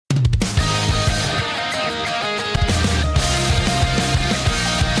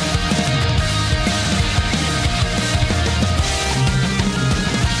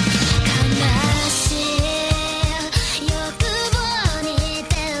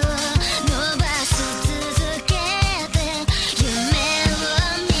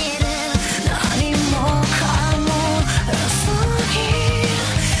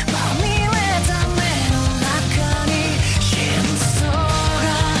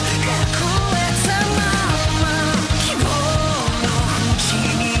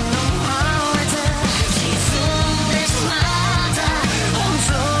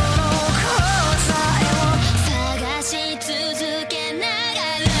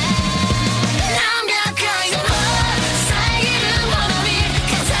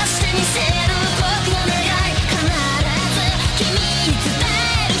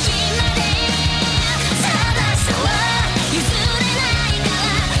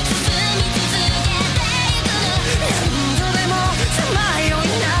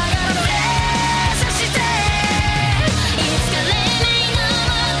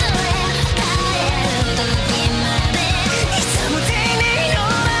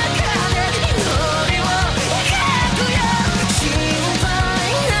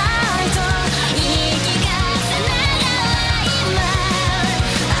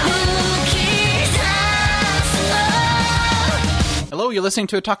you're listening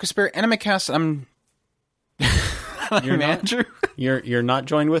to Otaku Spirit Anime Cast. I'm Andrew. You're not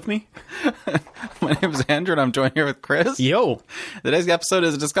joined with me? My name is Andrew, and I'm joined here with Chris. Yo. Today's episode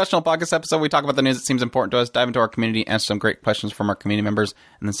is a discussional podcast episode. We talk about the news that seems important to us, dive into our community, answer some great questions from our community members,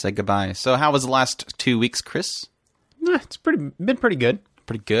 and then say goodbye. So how was the last 2 weeks, Chris? It's been pretty good.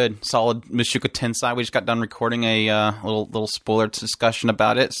 Pretty good. Solid Mushoku Tensei. We just got done recording a little spoiler discussion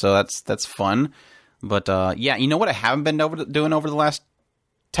about it, so that's fun. But yeah, you know what I haven't been doing over the last,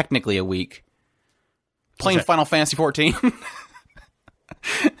 technically, a week? Playing Final Fantasy 14.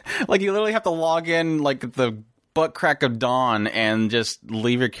 Like, you literally have to log in, like, the butt crack of dawn and just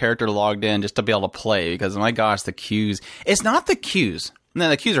leave your character logged in just to be able to play, because, my gosh, the queues. It's not the queues. No,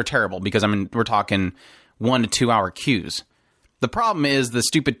 the queues are terrible, because, I mean, we're talking 1 to 2 hour queues. The problem is the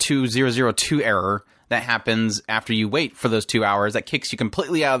stupid 2002 error that happens after you wait for those 2 hours that kicks you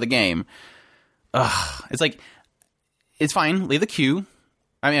completely out of the game. Ugh. It's like, it's fine, leave the queue.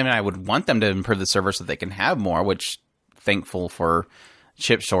 I mean, I would want them to improve the server so they can have more, which, thankful for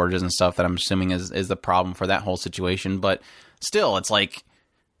chip shortages and stuff that I'm assuming is the problem for that whole situation. But still, it's like,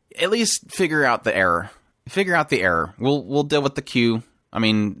 at least figure out the error. Figure out the error. We'll deal with the queue. I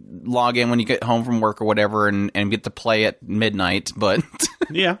mean, log in when you get home from work or whatever and get to play at midnight. But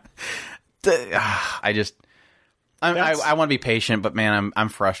yeah, I want to be patient, but man, I'm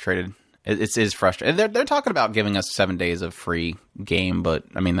frustrated. It is frustrating. They're talking about giving us 7 days of free game, but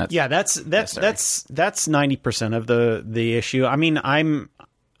I mean that's 90% of the issue. I mean, I'm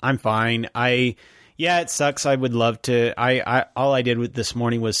fine. It sucks. I would love to. All I did this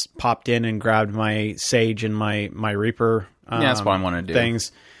morning was popped in and grabbed my Sage and my Reaper. That's what I want to do.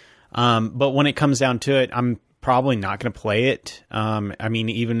 Things. But when it comes down to it, I'm probably not going to play it. I mean,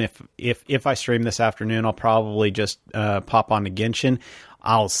 even if I stream this afternoon, I'll probably just pop on to Genshin.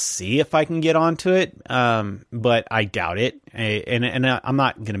 I'll see if I can get onto it, but I doubt it. And I'm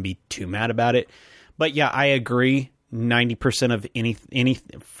not going to be too mad about it. But yeah, I agree. 90% of any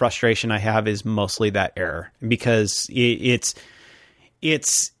frustration I have is mostly that error, because it's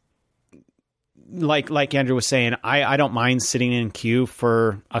like Andrew was saying. I don't mind sitting in queue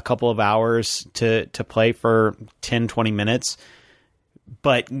for a couple of hours to play for 10, 20 minutes.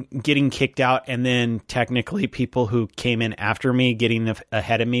 But getting kicked out, and then technically people who came in after me getting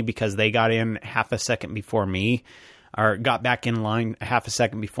ahead of me because they got in half a second before me, or got back in line half a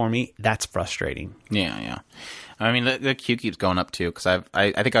second before me, that's frustrating. Yeah. I mean, the queue keeps going up too, because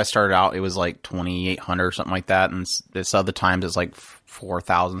I think I started out, it was like 2,800 or something like that, and this other times it's like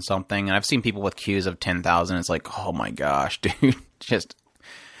 4,000 something, and I've seen people with queues of 10,000. It's like, oh my gosh, dude, just...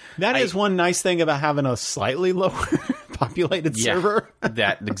 That is one nice thing about having a slightly lower populated server.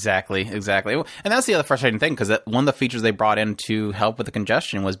 That exactly. And that's the other frustrating thing, because one of the features they brought in to help with the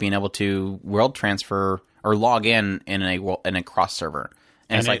congestion was being able to world transfer or log in a cross server.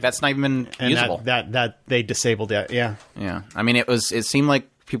 And it's like, that's not even usable. That they disabled that. Yeah. Yeah. I mean, it seemed like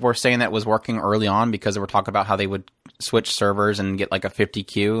people were saying that was working early on, because they were talking about how they would switch servers and get like a 50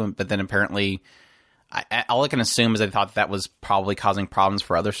 queue, but then apparently... all I can assume is they thought that was probably causing problems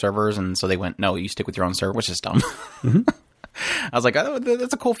for other servers, and so they went, no, you stick with your own server, which is dumb. Mm-hmm. I was like, oh,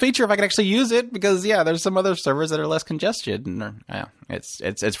 that's a cool feature if I could actually use it, because, yeah, there's some other servers that are less congested, and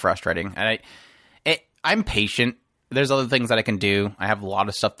it's frustrating. And I'm patient. There's other things that I can do. I have a lot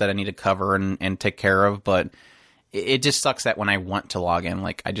of stuff that I need to cover and take care of, but it just sucks that when I want to log in,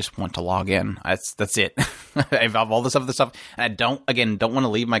 like, I just want to log in. That's it. I have all this other stuff, and I don't want to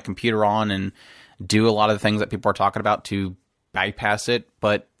leave my computer on and do a lot of the things that people are talking about to bypass it,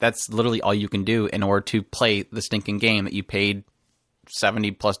 but that's literally all you can do in order to play the stinking game that you paid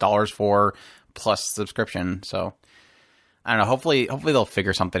 $70+ for plus subscription. So I don't know. Hopefully they'll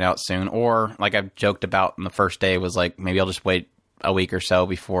figure something out soon. Or, like I've joked about in the first day, was like, maybe I'll just wait a week or so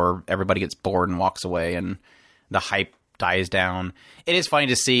before everybody gets bored and walks away and the hype dies down. It is funny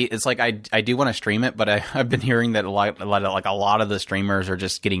to see. It's like, I do want to stream it, but I've been hearing that a lot of the streamers are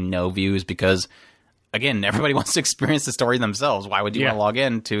just getting no views because, again, everybody wants to experience the story themselves. Why would you want to log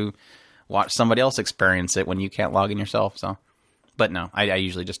in to watch somebody else experience it when you can't log in yourself? So, but no, I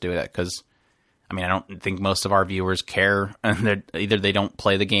usually just do that because, I mean, I don't think most of our viewers care, and either they don't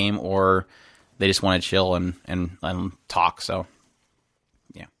play the game or they just want to chill and talk. So,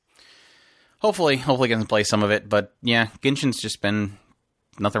 yeah, hopefully I can play some of it. But yeah, Genshin's just been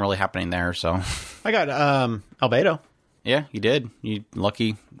nothing really happening there. So I got Albedo. Yeah, you did. You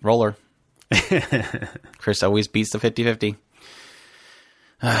lucky roller. Chris always beats the 50-50.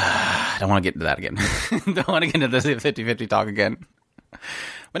 I don't want to get into that again. Don't want to get into the 50-50 talk again.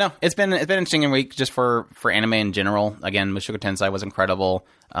 But no, it's been an interesting week just for anime in general. Again, Mushoku Tensei was incredible.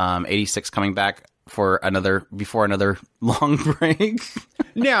 86 coming back. before another long break.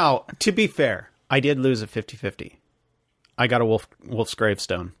 Now, to be fair, I did lose a 50-50. I got a Wolf's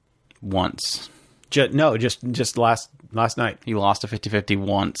Gravestone. Once. Just last night. You lost a 50-50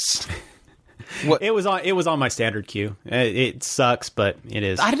 once. What? It was on my standard queue. It sucks, but it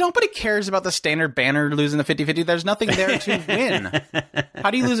is. Nobody cares about the standard banner losing the 50-50. There's nothing there to win.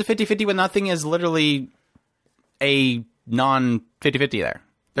 How do you lose a 50-50 when nothing is literally a non-50-50 there?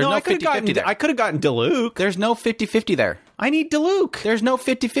 There's no 50-50 there. I could have gotten Diluc. There's no 50-50 there. I need Diluc. There's no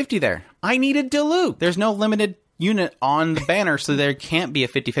 50-50 there. I needed Diluc. There's no limited unit on the banner, so there can't be a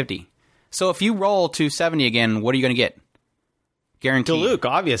 50-50. So if you roll 270 again, what are you going to get? Guaranteed. Diluc,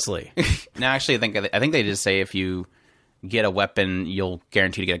 obviously. No, actually, I think they just say if you get a weapon, you'll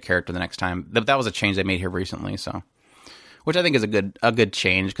guarantee to get a character the next time. That was a change they made here recently, so which I think is a good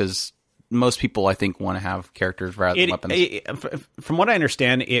change because most people, I think, want to have characters rather than weapons. From what I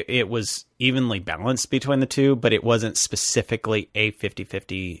understand, it was evenly balanced between the two, but it wasn't specifically a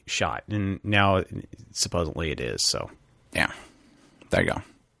 50-50 shot. And now, supposedly, it is. So, yeah. There you go.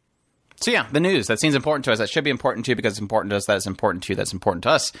 So, yeah, the news. That seems important to us. That should be important to you because it's important to us. That is important to you. That's important to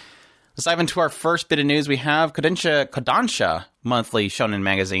us. Let's dive into our first bit of news. We have Kodansha Monthly Shonen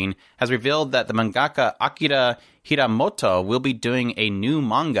Magazine has revealed that the mangaka Akira Hiramoto will be doing a new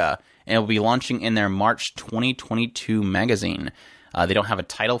manga and it will be launching in their March 2022 magazine. They don't have a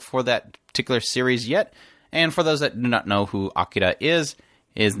title for that particular series yet. And for those that do not know who Akira is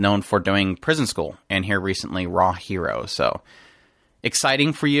known for doing Prison School and here recently Raw Hero. So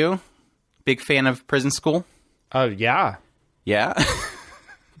exciting for you. Big fan of Prison School? Yeah. Yeah?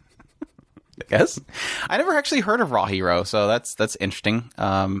 I guess. I never actually heard of Raw Hero, so that's interesting.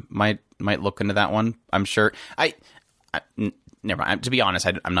 Might look into that one. I'm sure. Never mind. To be honest,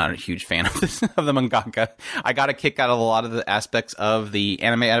 I'm not a huge fan of the mangaka. I got a kick out of a lot of the aspects of the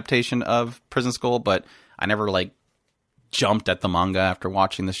anime adaptation of Prison School, but I never jumped at the manga after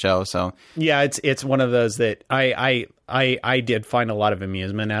watching the show. So yeah, it's one of those that I did find a lot of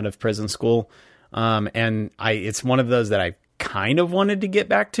amusement out of Prison School, and it's one of those that I kind of wanted to get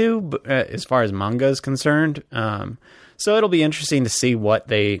back to, but, as far as manga is concerned. So it'll be interesting to see what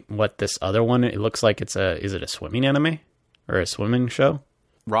this other one. It looks like is it a swimming anime or a swimming show?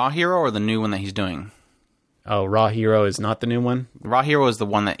 Raw Hero or the new one that he's doing? Oh, Raw Hero is not the new one? Raw Hero is the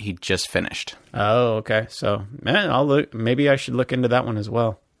one that he just finished. Oh, okay. So, I'll look. Maybe I should look into that one as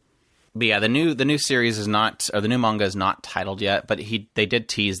well. But yeah, the new series is not, or the new manga is not titled yet, but they did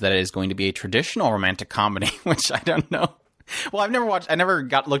tease that it is going to be a traditional romantic comedy, which I don't know. Well, I never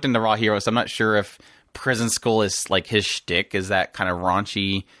looked into Raw Hero, so I'm not sure if Prison School is his shtick, is that kind of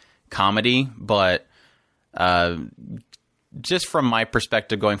raunchy comedy, but just from my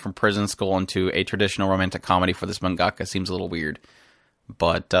perspective, going from Prison School into a traditional romantic comedy for this mangaka seems a little weird.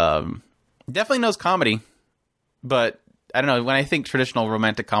 But definitely knows comedy. But I don't know, when I think traditional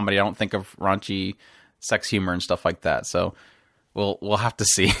romantic comedy, I don't think of raunchy sex humor and stuff like that. So we'll have to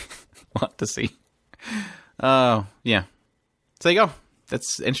see. We'll have to see. Yeah. So there you go.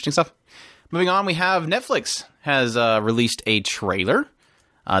 That's interesting stuff. Moving on, we have Netflix has released a trailer.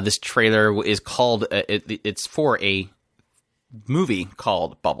 This trailer is called, it's for a movie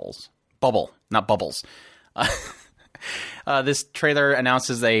called Bubbles. Bubble, not Bubbles. This trailer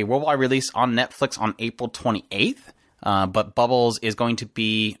announces a worldwide release on Netflix on April 28th. But Bubbles is going to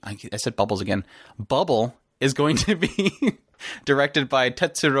be, I said Bubbles again. Bubble is going to be directed by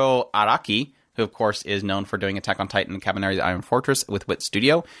Tetsuro Araki, who of course is known for doing Attack on Titan and Kabaneri the Iron Fortress with Wit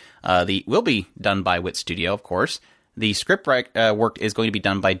Studio. Will be done by Wit Studio, of course. The script work is going to be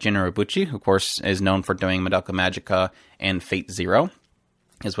done by Jin Urobuchi, who of course is known for doing Madoka Magica and Fate Zero,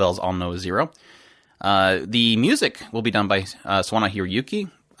 as well as All No Zero. The music will be done by Swana Hiroyuki,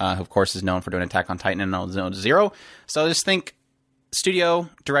 who of course is known for doing Attack on Titan and All No Zero. So just think studio,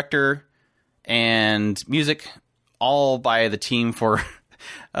 director, and music all by the team for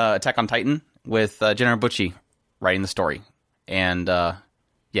Attack on Titan, with Jin Urobuchi writing the story. And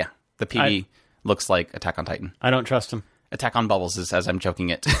yeah, the PV looks like Attack on Titan. I don't trust him. Attack on Bubbles is as I'm joking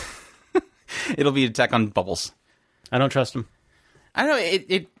it. It'll be Attack on Bubbles. I don't trust him. I don't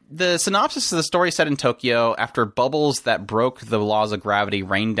know. The synopsis of the story set in Tokyo after bubbles that broke the laws of gravity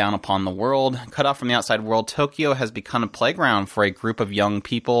rained down upon the world. Cut off from the outside world, Tokyo has become a playground for a group of young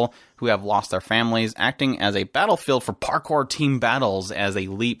people who have lost their families, acting as a battlefield for parkour team battles as they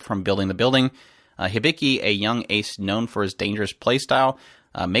leap from building to building. Hibiki, a young ace known for his dangerous playstyle,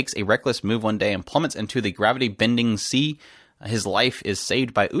 makes a reckless move one day and plummets into the gravity-bending sea. His life is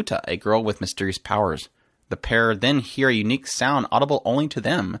saved by Uta, a girl with mysterious powers. The pair then hear a unique sound audible only to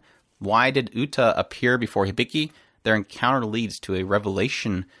them. Why did Uta appear before Hibiki? Their encounter leads to a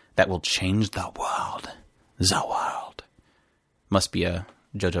revelation that will change the world. The world. Must be a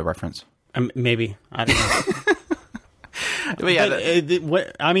JoJo reference. Maybe. I don't know. But yeah, it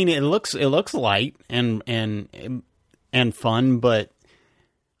looks light and fun, but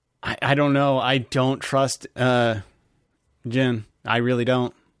I don't know. I don't trust Jin. I really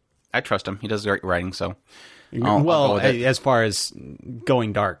don't. I trust him. He does great writing, so. I'll go with it. As far as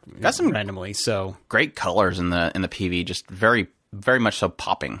going dark, got some randomly, so great colors in the PV, just very very much so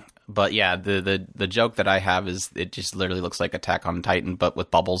popping. But yeah, the joke that I have is it just literally looks like Attack on Titan, but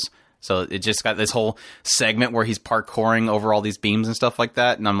with bubbles. So it just got this whole segment where he's parkouring over all these beams and stuff like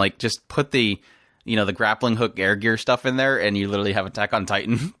that, and I'm like, just put the the grappling hook air gear stuff in there, and you literally have Attack on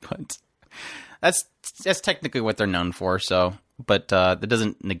Titan. But that's technically what they're known for. So. But that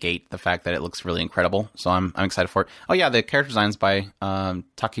doesn't negate the fact that it looks really incredible. So I'm excited for it. Oh yeah, the character design's by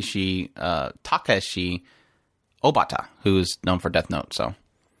Takeshi Obata, who's known for Death Note. So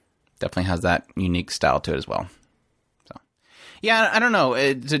definitely has that unique style to it as well. So yeah, I don't know.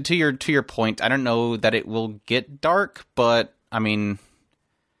 To your point, I don't know that it will get dark, but I mean,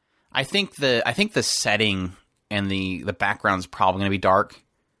 I think the setting and the background's probably going to be dark.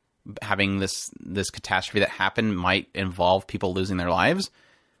 Having this catastrophe that happened might involve people losing their lives,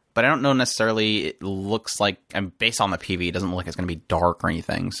 but I don't know necessarily. It looks like, and based on the PV, it doesn't look like it's going to be dark or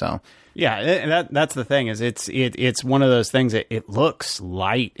anything. So yeah, that's the thing is it's one of those things that it looks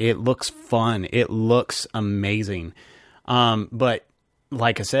light, it looks fun, it looks amazing. But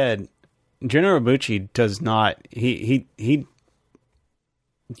like I said, Jin Urobuchi does not. He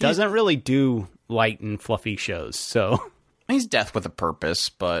doesn't really do light and fluffy shows. So. He's death with a purpose,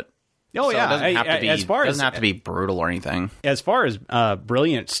 but it doesn't have to be brutal or anything. As far as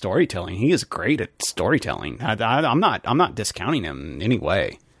brilliant storytelling, he is great at storytelling. I'm not discounting him in any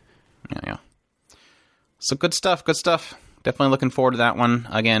way. Yeah. So good stuff. Definitely looking forward to that one.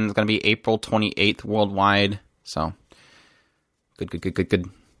 Again, it's going to be April 28th worldwide. So good.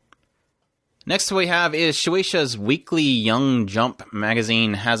 Next we have is Shueisha's weekly Young Jump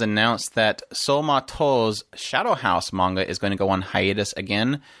magazine has announced that Soma To's Shadow House manga is going to go on hiatus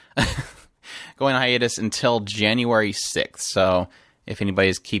again. Going on hiatus until January 6th. So if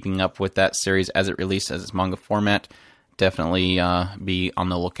anybody's keeping up with that series as it releases as its manga format, definitely be on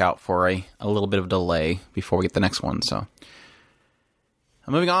the lookout for a little bit of delay before we get the next one. So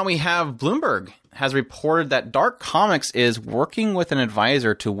moving on, we have Bloomberg has reported that Dark Comics is working with an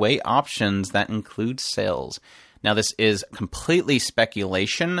advisor to weigh options that include sales. Now, this is completely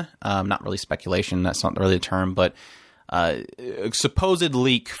speculation. Not really speculation, that's not really the term, but a supposed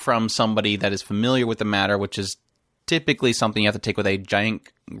leak from somebody that is familiar with the matter, which is typically something you have to take with a giant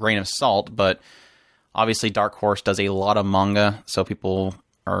grain of salt. But obviously, Dark Horse does a lot of manga, so people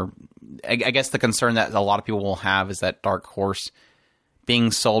are... I guess the concern that a lot of people will have is that Dark Horse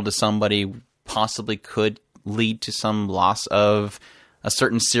being sold to somebody possibly could lead to some loss of a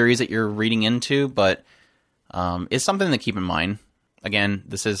certain series that you're reading into, but it's something to keep in mind. Again,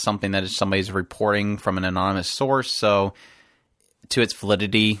 this is something that somebody's reporting from an anonymous source, so to its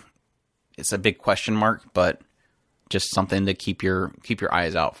validity, it's a big question mark, but just something to keep your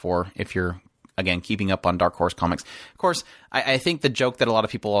eyes out for if you're, again, keeping up on Dark Horse Comics. Of course, I think the joke that a lot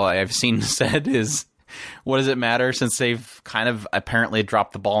of people I've seen said is, what does it matter, since they've kind of apparently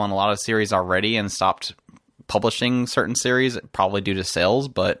dropped the ball on a lot of series already and stopped publishing certain series, probably due to sales,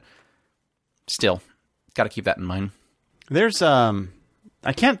 but still, got to keep that in mind. There's, I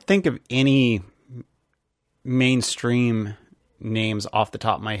can't think of any mainstream names off the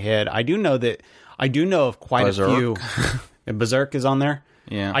top of my head. I do know of quite Berserk. A few. Berserk is on there.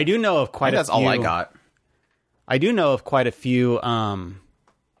 Yeah. I do know of quite a few. That's all I got. I do know of quite a few,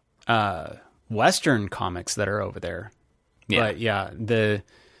 Western comics that are over there. Yeah. But yeah,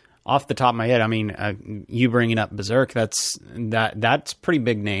 off the top of my head, I mean, you bringing up Berserk, that's pretty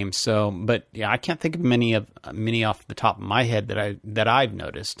big name. So, but yeah, I can't think of many off the top of my head that I've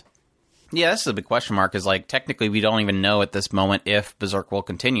noticed. Yeah, this is a big question mark. Is like technically we don't even know at this moment if Berserk will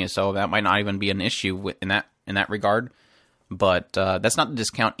continue, so that might not even be an issue in that regard. But that's not to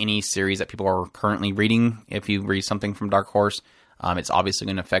discount any series that people are currently reading. If you read something from Dark Horse, it's obviously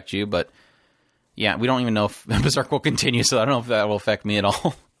going to affect you, but. Yeah, we don't even know if Berserk will continue, so I don't know if that will affect me at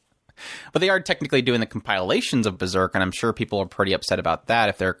all. But they are technically doing the compilations of Berserk, and I'm sure people are pretty upset about that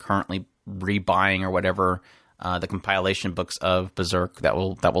if they're currently rebuying or whatever the compilation books of Berserk. That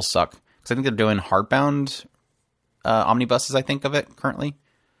will suck. Because I think they're doing hardbound omnibuses, I think, of it currently.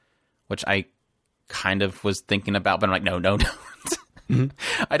 Which I kind of was thinking about, but I'm like, no. Mm-hmm.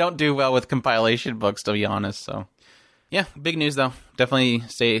 I don't do well with compilation books, to be honest, so... Yeah, big news though. Definitely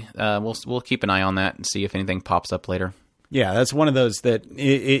we'll keep an eye on that and see if anything pops up later. Yeah, that's one of those that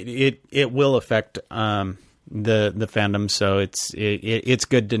it will affect the fandom, so it's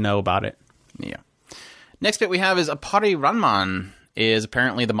good to know about it. Yeah. Next bit we have is Appare Ranman is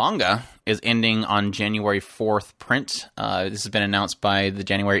apparently the manga is ending on January 4th print. This has been announced by the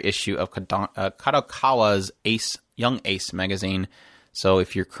January issue of Kadokawa's Young Ace magazine. So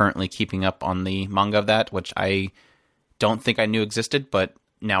if you're currently keeping up on the manga of that, which I don't think I knew existed, but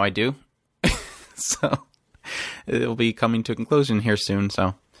now I do. So it'll be coming to a conclusion here soon.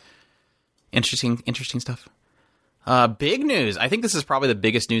 So interesting stuff. Big news. I think this is probably the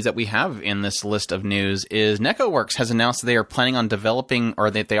biggest news that we have in this list of news is NekoWorks has announced that they are planning on developing, or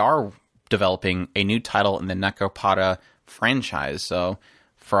that they are developing, a new title in the Nekopara franchise. So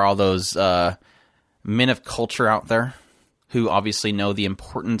for all those men of culture out there who obviously know the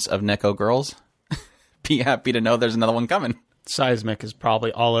importance of Neko girls, be happy to know there's another one coming. Seismic is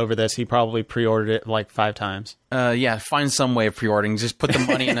probably all over this. He probably pre-ordered it like 5 times. Yeah, find some way of pre-ordering. Just put the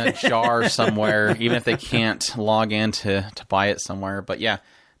money in a jar somewhere, even if they can't log in to buy it somewhere. But yeah,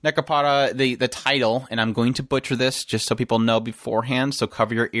 Nekopara, the title, and I'm going to butcher this just so people know beforehand, so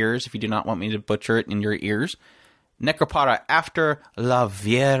cover your ears if you do not want me to butcher it in your ears. Nekopara after la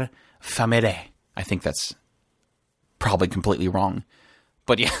Vierge Famille. I think that's probably completely wrong.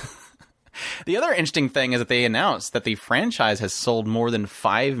 But yeah. The other interesting thing is that they announced that the franchise has sold more than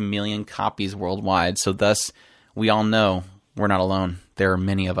 5 million copies worldwide. So thus, we all know we're not alone. There are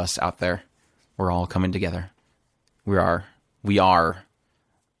many of us out there. We're all coming together. We are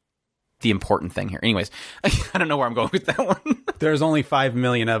the important thing here. Anyways, I don't know where I'm going with that one. There's only 5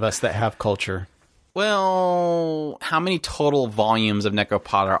 million of us that have culture. Well, how many total volumes of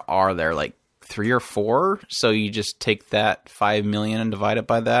Nekopara are there? Like 3 or 4, so you just take that 5 million and divide it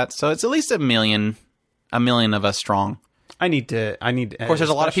by that. So it's at least a million of us strong. I need. Of course, there's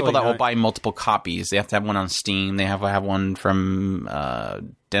a lot of people that will buy multiple copies. They have to have one on Steam. They have to have one from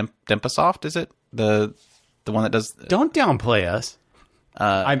Dempasoft. Is it the one that does? Don't downplay us.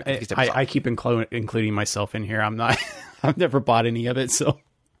 I keep including myself in here. I'm not. I've never bought any of it, so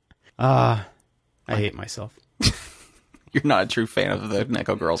I hate myself. You're not a true fan of the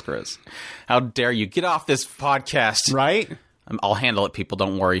Neko Girls, Chris. How dare you? Get off this podcast. Right? I'll handle it, people.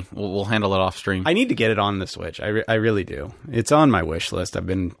 Don't worry. We'll handle it off stream. I need to get it on the Switch. I really do. It's on my wish list. I've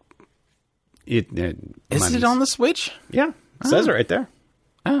been... Is it on the Switch? Yeah. It says it right there.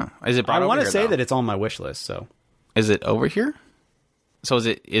 Oh. Is it brought I over want to here, say though? that it's on my wish list, so... Is it over here? So is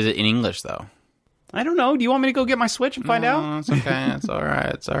it in English, though? I don't know. Do you want me to go get my Switch and find out? It's okay. It's all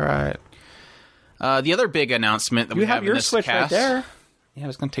right. It's all right. The other big announcement that we have in your this Switch cast, right there. Yeah,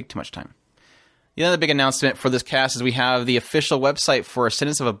 it's going to take too much time. The other big announcement for this cast is we have the official website for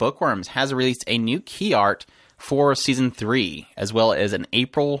Ascendance of a Bookworms has released a new key art for Season 3, as well as an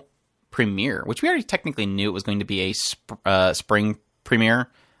April premiere, which we already technically knew it was going to be a spring premiere.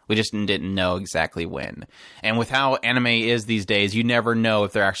 We just didn't know exactly when. And with how anime is these days, you never know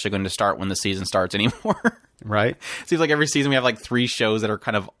if they're actually going to start when the season starts anymore. Right. Seems like every season we have like 3 shows that are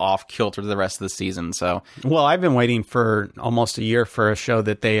kind of off kilter to the rest of the season. So, well, I've been waiting for almost a year for a show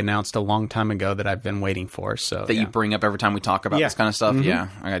that they announced a long time ago that I've been waiting for. So that you bring up every time we talk about this kind of stuff. Mm-hmm. Yeah,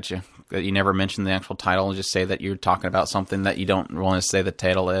 I got you. You never mention the actual title. Just say that you're talking about something that you don't want to say the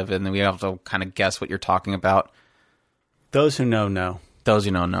title of, and then we have to kind of guess what you're talking about. Those who know. Those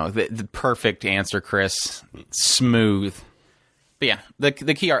who don't know. The perfect answer, Chris. Smooth. But yeah, the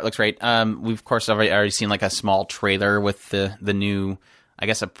key art looks great. We've of course already seen like a small trailer with the new, I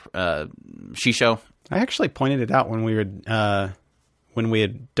guess, a Shisho. I actually pointed it out when we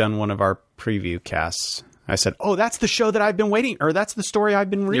had done one of our preview casts. I said, "Oh, that's the show that I've been waiting, or that's the story I've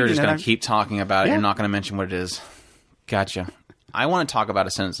been reading." You're just going to keep talking about it. Yeah. You're not going to mention what it is. Gotcha. I want to talk about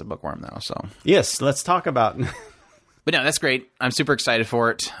Ascendance of Bookworm though. So yes, let's talk about. But no, that's great. I'm super excited for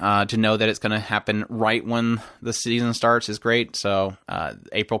it. To know that it's going to happen right when the season starts is great. So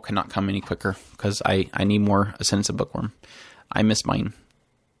April cannot come any quicker because I need more Ascendance of Bookworm. I miss mine.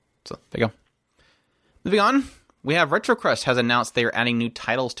 So there you go. Moving on, we have RetroCrust has announced they are adding new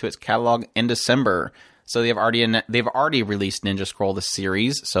titles to its catalog in December. So they've already released Ninja Scroll the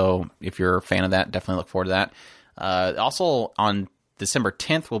series. So if you're a fan of that, definitely look forward to that. Also on December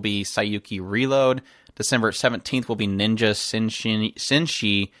 10th will be Sayuki Reload. December 17th will be Ninja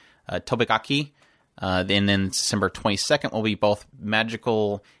Senshi Tobigaki. And then December 22nd will be both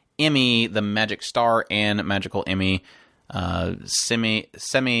Magical Emmy, the Magic Star, and Magical Emmy Semi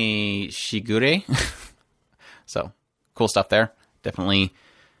Shigure. So, cool stuff there. Definitely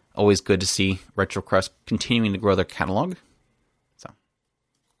always good to see RetroCrust continuing to grow their catalog. So,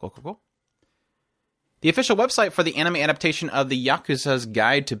 cool. The official website for the anime adaptation of the Yakuza's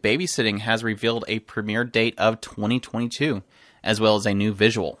Guide to Babysitting has revealed a premiere date of 2022, as well as a new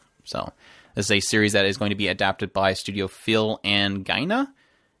visual. So, this is a series that is going to be adapted by Studio Phil and Gaina.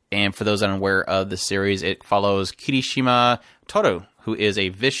 And for those unaware of the series, it follows Kirishima Toru, who is a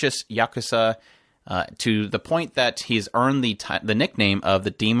vicious Yakuza, to the point that he's earned the nickname of the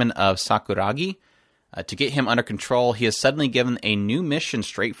Demon of Sakuragi. To get him under control, he is suddenly given a new mission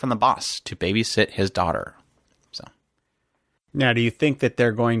straight from the boss to babysit his daughter. So, now, do you think that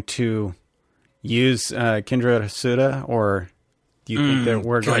they're going to use Kindra Suda, or do you think that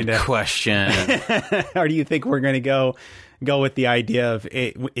we're going to? Good question. Or do you think we're going to go with the idea of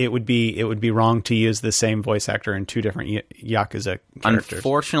it would be wrong to use the same voice actor in two different Yakuza characters?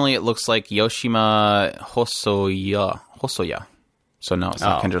 Unfortunately, it looks like Yoshima Hosoya. So no, it's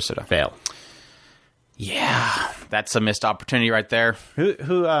not Kindra Suda. Fail. Yeah, that's a missed opportunity right there.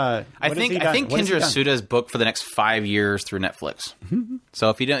 I think Kindra Suda is booked for the next 5 years through Netflix. Mm-hmm.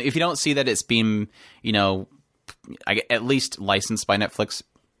 So if you don't see that it's being, at least licensed by Netflix,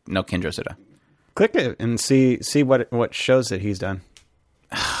 no Kindra Suda. Click it and see what shows that he's done.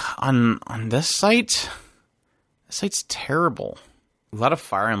 On this site, the site's terrible. A lot of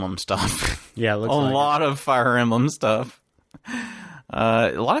Fire Emblem stuff. Yeah, it looks a lot of Fire Emblem stuff.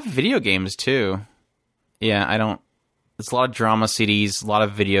 A lot of video games too. Yeah, it's a lot of drama CDs, a lot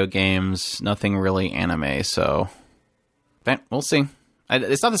of video games, nothing really anime, so but we'll see.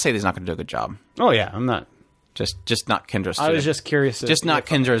 It's not to say he's not going to do a good job. Oh yeah, I'm not. Just not Kindra Suda. I was just curious. Just not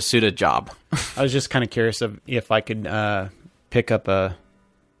Kindra Suda job. I was just kind of curious if I could pick up a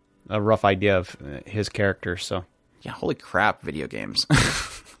rough idea of his character, so. Yeah, holy crap, video games.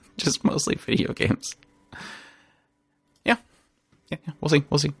 Just mostly video games. Yeah, we'll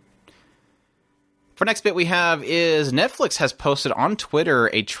see. For next bit we have is Netflix has posted on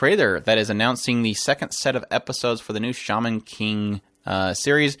Twitter a trailer that is announcing the second set of episodes for the new Shaman King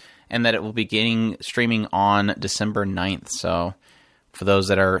series, and that it will be streaming on December 9th. So for those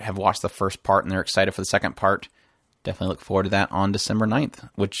that have watched the first part and they're excited for the second part, definitely look forward to that on December 9th,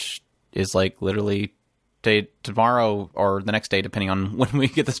 which is like literally tomorrow or the next day, depending on when we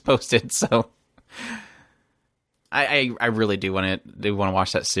get this posted. So I really do want to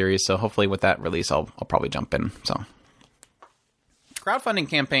watch that series. So hopefully with that release, I'll probably jump in. So crowdfunding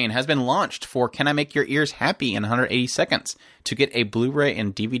campaign has been launched for Can I Make Your Ears Happy in 180 Seconds to get a Blu-ray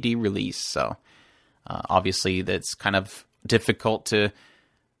and DVD release. So obviously that's kind of difficult to,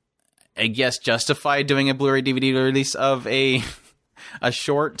 I guess, justify doing a Blu-ray DVD release of a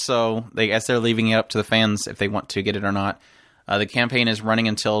short. So I guess they're leaving it up to the fans if they want to get it or not. The campaign is running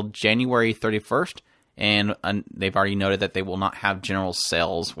until January 31st. And they've already noted that they will not have general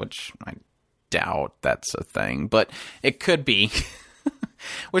sales, which I doubt that's a thing. But it could be.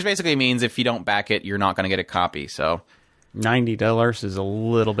 Which basically means if you don't back it, you're not going to get a copy. So $90 is a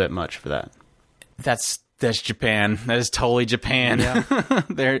little bit much for that. That's Japan. That is totally Japan.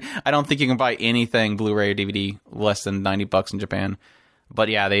 Yeah. I don't think you can buy anything Blu-ray or DVD less than $90 in Japan. But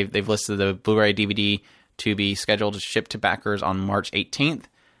yeah, they've listed the Blu-ray DVD to be scheduled to ship to backers on March 18th.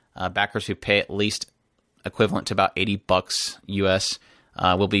 Backers who pay at least equivalent to about $80 US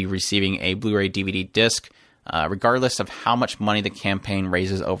will be receiving a Blu-ray DVD disc, regardless of how much money the campaign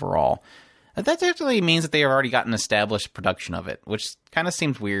raises overall. That actually means that they have already got an established production of it, which kind of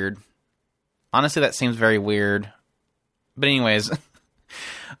seems weird. Honestly, that seems very weird. But anyways,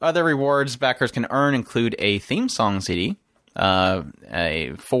 other rewards backers can earn include a theme song CD,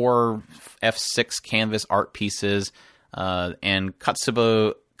 4 F6 canvas art pieces, and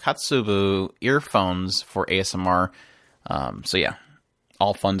Katsubu earphones for ASMR. So yeah,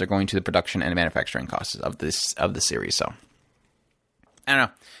 all funds are going to the production and manufacturing costs of the series. So I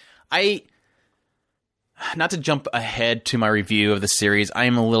don't know. Not to jump ahead to my review of the series, I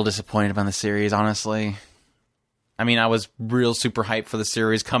am a little disappointed about the series, honestly. I mean, I was real super hyped for the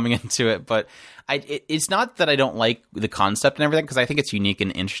series coming into it, but it's not that I don't like the concept and everything, because I think it's unique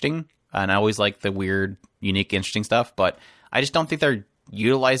and interesting, and I always like the weird, unique, interesting stuff, but I just don't think they're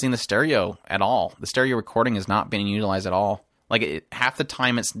utilizing the stereo at all. The stereo recording is not being utilized at all. Like, half the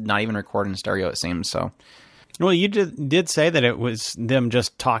time it's not even recorded in stereo, it seems, so... Well, you did say that it was them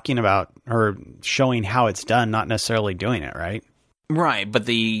just talking about or showing how it's done, not necessarily doing it, right? Right, but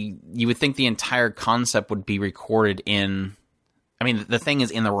you would think the entire concept would be recorded in... I mean, the thing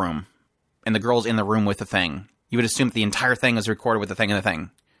is in the room, and the girl's in the room with the thing. You would assume that the entire thing is recorded with the thing and the thing.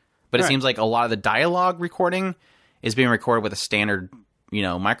 But it seems like a lot of the dialogue recording is being recorded with a standard,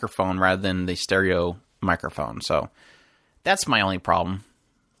 microphone rather than the stereo microphone. So that's my only problem.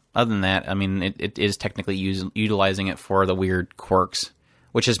 Other than that, I mean, it is technically utilizing it for the weird quirks,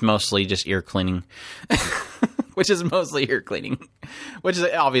 which is mostly just ear cleaning. Which is mostly ear cleaning, which is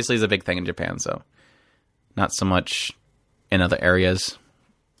obviously is a big thing in Japan. So not so much in other areas.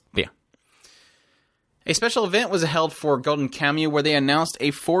 But yeah. A special event was held for Golden Kamuy where they announced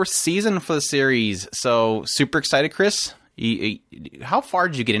a 4th season for the series. So super excited, Chris. How far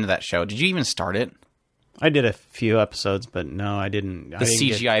did you get into that show? Did you even start it? I did a few episodes, but no, I didn't. The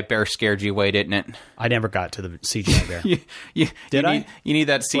CGI bear scared you away, didn't it? I never got to the CGI bear. Did I? You need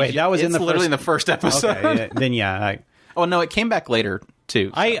that CGI. Wait, that was literally in the first episode. Okay, then yeah. Oh no, it came back later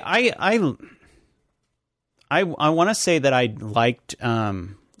too. So. I want to say that I liked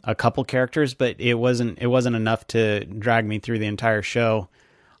a couple characters, but it wasn't enough to drag me through the entire show.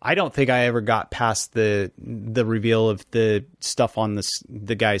 I don't think I ever got past the reveal of the stuff on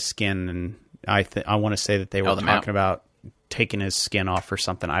the guy's skin, and I want to say that they were talking about taking his skin off or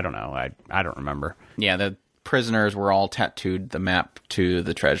something. I don't know. I don't remember. Yeah, the prisoners were all tattooed the map to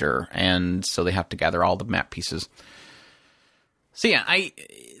the treasure, and so they have to gather all the map pieces. So yeah,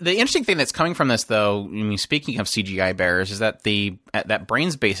 the interesting thing that's coming from this, though, I mean, speaking of CGI bears, is that that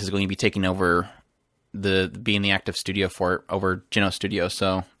Brains base is going to be taking over being the active studio over Geno Studio.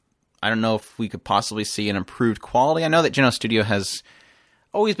 So I don't know if we could possibly see an improved quality. I know that Geno Studio has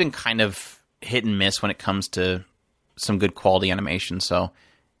always been kind of hit and miss when it comes to some good quality animation. So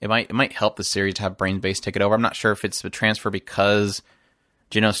it might help the series to have Brains base take it over. I'm not sure if it's a transfer because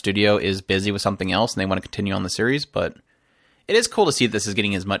Geno Studio is busy with something else and they want to continue on the series, but it is cool to see that this is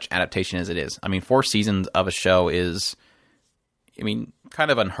getting as much adaptation as it is. I mean, 4 seasons of a show is, I mean,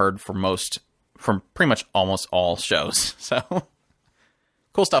 kind of unheard from pretty much almost all shows. So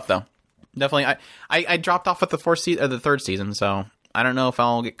cool stuff, though. Definitely, I dropped off at the 3rd season, so I don't know if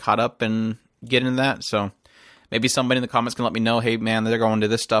I'll get caught up and get into that. So maybe somebody in the comments can let me know, hey man, they're going to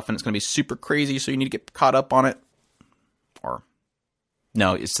this stuff and it's going to be super crazy, so you need to get caught up on it. Or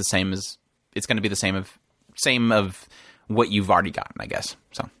no, it's going to be the same of what you've already gotten, I guess.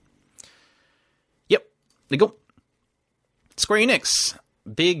 So, yep, there you go. Square Enix,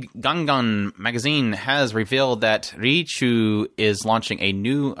 Big Gangan magazine has revealed that Riichu is launching a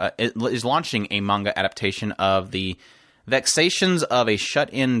manga adaptation of the Vexations of a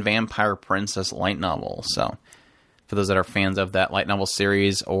Shut-In Vampire Princess light novel. So, for those that are fans of that light novel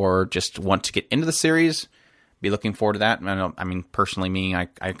series or just want to get into the series, be looking forward to that. I mean, personally,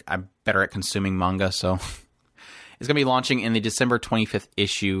 I'm better at consuming manga, so it's going to be launching in the December 25th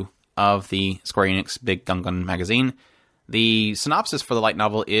issue of the Square Enix Big Gangan magazine. The synopsis for the light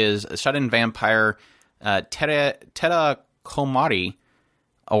novel is a shut-in vampire, Tera Komari,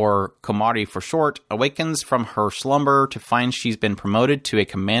 or Komari for short, awakens from her slumber to find she's been promoted to a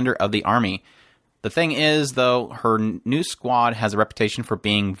commander of the army. The thing is, though, her new squad has a reputation for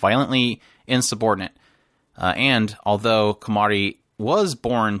being violently insubordinate. And although Komari was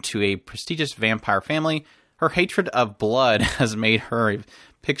born to a prestigious vampire family, her hatred of blood has made her a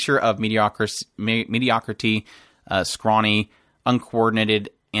picture of mediocrity, scrawny, uncoordinated,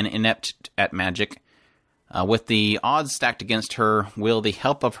 and inept at magic. With the odds stacked against her, will the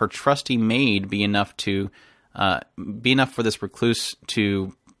help of her trusty maid be enough for this recluse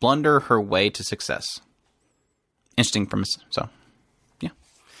to blunder her way to success? Interesting premise. So, yeah,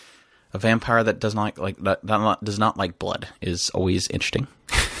 a vampire that does not like blood is always interesting.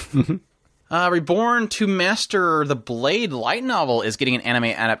 Reborn to Master the Blade light novel is getting an anime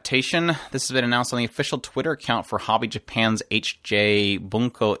adaptation. This has been announced on the official Twitter account for Hobby Japan's HJ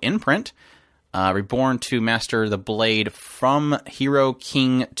Bunko imprint. Reborn to Master the Blade from Hero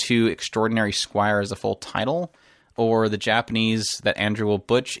King to Extraordinary Squire is the full title. Or the Japanese that Andrew will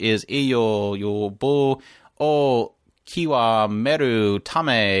butch is Iyo Yobo o Kiwa Meru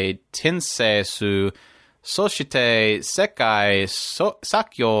Tame Tensesu Soshite Sekai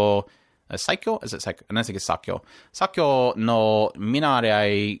Sakyo. Saikyo? Is it Saikyo? I think it's Sakyo. Sakyo no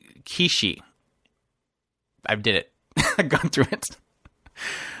Minarai Kishi. I did it. I've gone through it.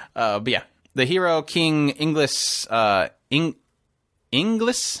 But yeah. The Hero King Inglis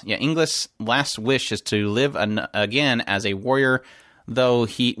last wish is to live again as a warrior, though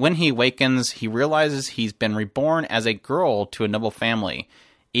when he awakens, he realizes he's been reborn as a girl to a noble family.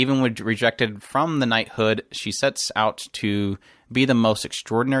 Even when rejected from the knighthood, she sets out to be the most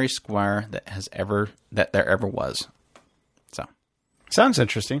extraordinary squire that there ever was. So, sounds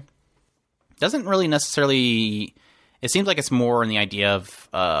interesting. Doesn't really necessarily. It seems like it's more in the idea of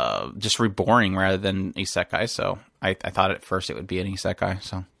just reborning rather than isekai. So I thought at first it would be an isekai.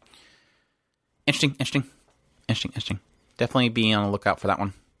 So interesting. Definitely be on the lookout for that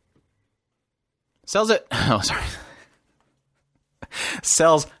one. Sells it. Oh, sorry.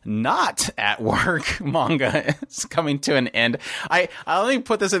 Cells Not at Work manga is coming to an end. I only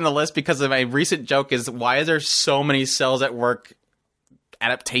put this in the list because of my recent joke is, why is there so many Cells at Work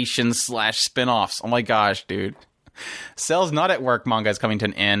adaptations / spinoffs? Oh my gosh, dude. Cells Not at Work manga is coming to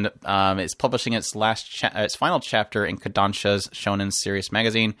an end. It's publishing its final chapter in Kodansha's Shonen Serious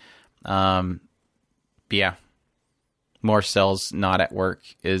magazine. Yeah. More Cells Not at Work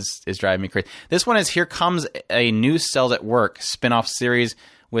is driving me crazy. This one is Here Comes a New Cells at Work spin-off series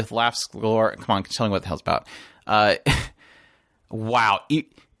with laughs galore. Come on, tell me what the hell's about. Wow.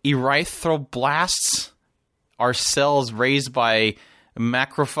 Erythroblasts are cells raised by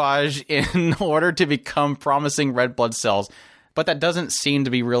macrophage in order to become promising red blood cells. But that doesn't seem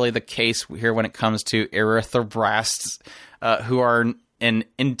to be really the case here when it comes to erythroblasts, who are an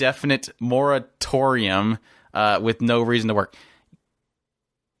indefinite moratorium with no reason to work.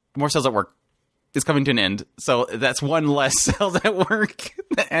 More Cells at Work is coming to an end. So that's one less Cells at Work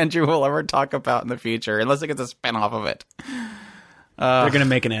that Andrew will ever talk about in the future, unless it gets a spin-off of it. They're going to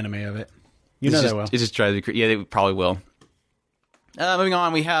make an anime of it. They will. It just drives me crazy. Yeah, they probably will. Moving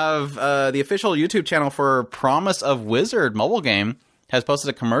on, we have the official YouTube channel for Promise of Wizard mobile game has posted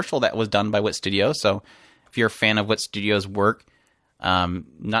a commercial that was done by Wit Studios. So if you're a fan of Wit Studios' work,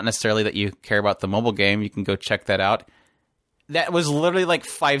 not necessarily that you care about the mobile game, you can go check that out. That was literally like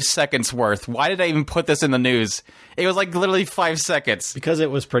 5 seconds worth. Why did I even put this in the news? It was like literally 5 seconds. Because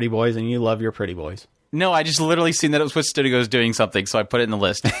it was Pretty Boys, and you love your Pretty Boys. No, I just literally seen that it was Wit Studios doing something, so I put it in the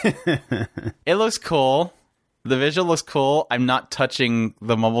list. It looks cool. The visual looks cool. I'm not touching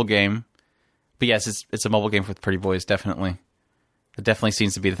the mobile game. But yes, it's a mobile game with Pretty Boys, definitely. It definitely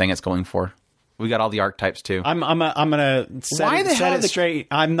seems to be the thing it's going for. We got all the archetypes too. I'm gonna set it straight.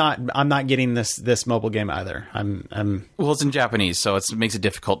 I'm not getting this mobile game either. Well, it's in Japanese, so it makes it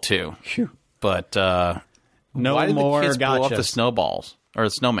difficult too. Phew. But no why did more the kids blow up gotchas. the snowballs or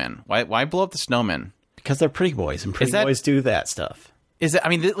the snowmen? Why blow up the snowmen? Because they're Pretty Boys, and Pretty Boys do that stuff. Is it? I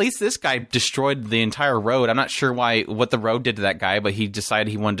mean, at least this guy destroyed the entire road. I'm not sure what the road did to that guy, but he decided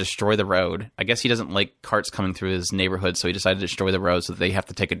he wanted to destroy the road. I guess he doesn't like carts coming through his neighborhood, so he decided to destroy the road so that they have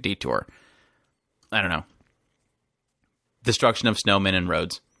to take a detour. I don't know. Destruction of snowmen and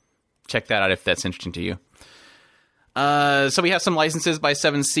roads. Check that out if that's interesting to you. So we have some licenses by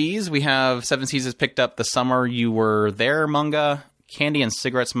Seven Seas. We have Seven Seas has picked up the Summer You Were There manga, Candy and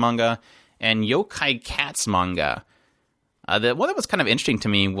Cigarettes manga, and Yokai Cats manga. The one that was kind of interesting to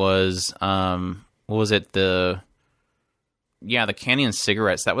me was, what was it? The Candy and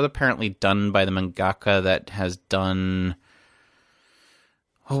Cigarettes. That was apparently done by the mangaka that has done...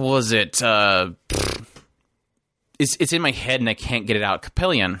 What was it? It's in my head and I can't get it out.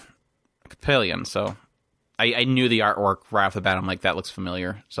 Capellion. So I knew the artwork right off the bat. I'm like, that looks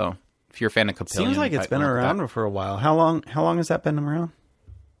familiar. So if you're a fan of Capellion, Seems like it's been around for a while. How long has that been around?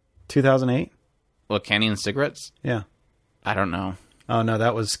 2008. Well, Candy and Cigarettes. Yeah. I don't know. Oh no,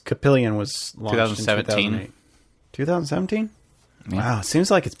 that was Capellion was launched 2017. in 2017. Yeah. Wow,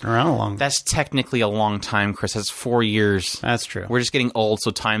 seems like it's been around a long. That's technically a long time, Chris. That's 4 years. That's true. We're just getting old, so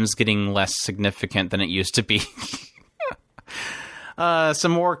time's getting less significant than it used to be.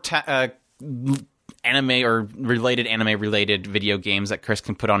 Some more anime or anime-related video games that Chris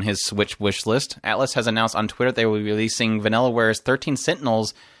can put on his Switch wish list. Atlas has announced on Twitter they will be releasing Vanillaware's 13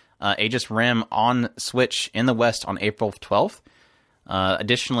 Sentinels Aegis Rim on Switch in the West on April 12th.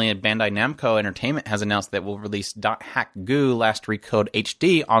 Additionally, Bandai Namco Entertainment has announced that it will release .hack Goo Last Recode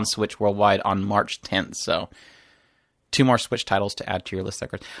HD on Switch worldwide on March 10th. So, 2 more Switch titles to add to your list there,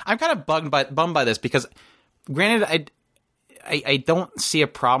 Chris. I'm kind of bummed by this because, granted, I don't see a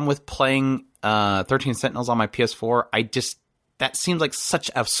problem with playing 13 Sentinels on my PS4. That seems like such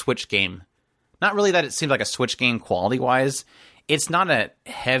a Switch game. Not really that it seems like a Switch game quality-wise. It's not a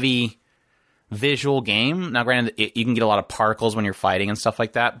heavy visual game. Now, granted, you can get a lot of particles when you're fighting and stuff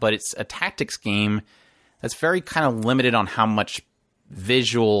like that, but it's a tactics game that's very kind of limited on how much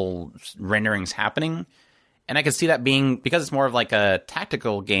visual rendering's happening. And I could see that being, because it's more of like a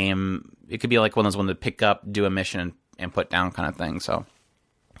tactical game, it could be like one of those ones to pick up, do a mission, and put down kind of thing. So,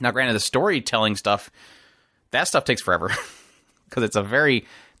 now granted, the storytelling stuff, that stuff takes forever because it's a very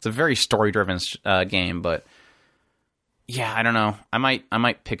story-driven game, but yeah, I don't know. I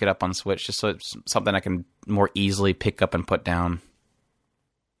might pick it up on Switch just so it's something I can more easily pick up and put down.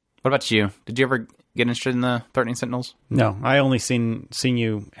 What about you? Did you ever get interested in the 13 Sentinels? No, I only seen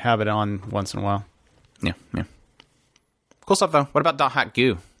you have it on once in a while. Yeah. Cool stuff though. What about .hack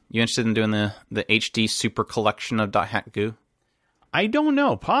Goo? You interested in doing the HD Super Collection of .hack Goo? I don't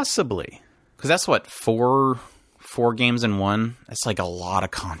know, possibly. Because that's what, four games in one? That's like a lot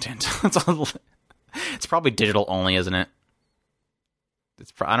of content. It's probably digital only, isn't it?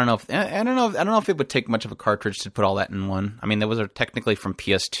 I don't know if I don't know if it would take much of a cartridge to put all that in one. I mean, those are technically from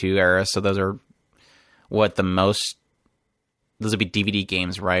PS2 era, so those are what the most. Those would be DVD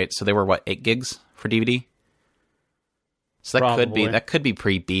games, right? So they were what 8 gigs for DVD. So that could be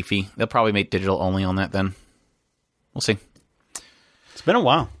pretty beefy. They'll probably make digital only on that then. We'll see. It's been a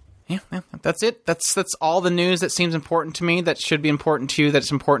while. Yeah, that's it. That's all the news that seems important to me. That should be important to you.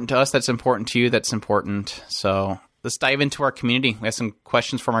 That's important to us. That's important to you. That's important. So let's dive into our community. We have some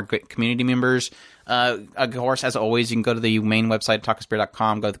questions from our community members. Of course, as always, you can go to the main website,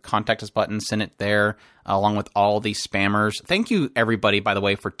 talkaspirit.com, go to the contact us button, send it there, along with all these spammers. Thank you, everybody, by the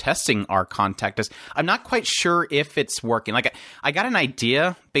way, for testing our contact us. I'm not quite sure if it's working. Like, I got an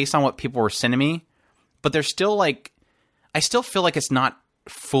idea based on what people were sending me, but there's still, like, I still feel like it's not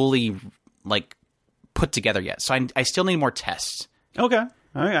fully, like, put together yet. So I still need more tests. Okay.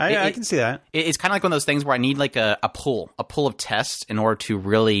 I can see that. It's kind of like one of those things where I need like a pull of tests in order to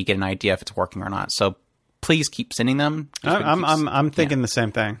really get an idea if it's working or not. So please keep sending them. I'm thinking the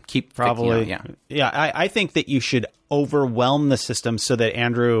same thing. Keep probably. I think that you should overwhelm the system so that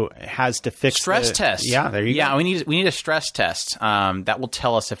Andrew has to fix stress test. Yeah, there you go. Yeah, we need a stress test that will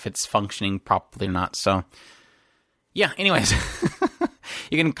tell us if it's functioning properly or not. So yeah. Anyways.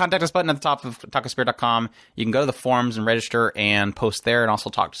 You can contact us button at the top of talkaspirit.com. You can go to the forums and register and post there, and also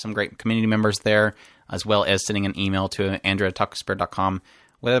talk to some great community members there, as well as sending an email to andrew@talkaspirit.com.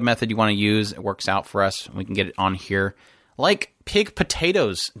 Whatever method you want to use, it works out for us. We can get it on here, like Pig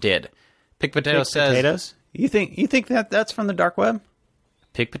Potatoes did. Pig Potatoes says, potatoes? You think that's from the dark web?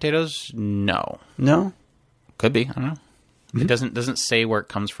 Pig Potatoes? No. Could be. I don't know. Mm-hmm. It doesn't say where it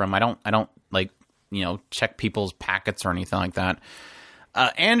comes from. I don't like check people's packets or anything like that.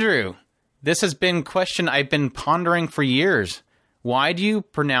 Andrew, this has been a question I've been pondering for years. Why do you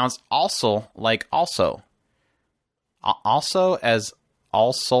pronounce also like also? Also as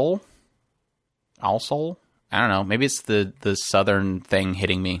also? Also? I don't know. Maybe it's the southern thing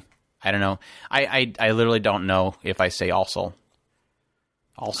hitting me. I don't know. I literally don't know if I say also.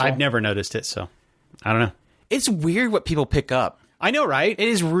 Also? I've never noticed it, so I don't know. It's weird what people pick up. I know, right? It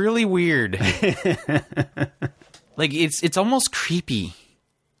is really weird. Like, it's almost creepy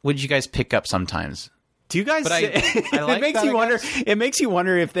what you guys pick up sometimes. Do you guys? I like it makes you wonder. It makes you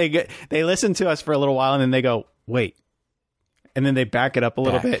wonder if they listen to us for a little while and then they go, wait, and then they back it up a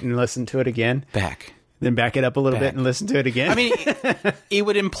little bit and listen to it again. Then back it up a little bit and listen to it again. I mean, it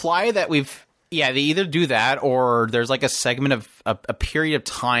would imply that they either do that or there's like a segment of a period of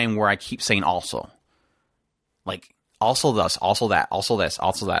time where I keep saying also, like also this, also that, also this,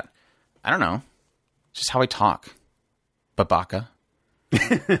 also that. I don't know. It's just how I talk. Babaka.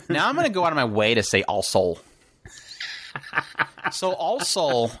 Now I'm going to go out of my way to say also. So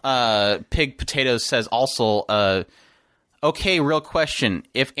also, Pig Potatoes says also, okay, real question.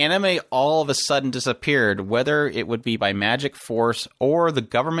 If anime all of a sudden disappeared, whether it would be by magic force or the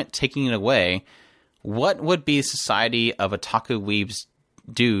government taking it away, what would be society of otaku weebs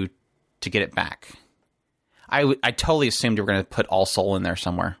do to get it back? I totally assumed you were going to put also in there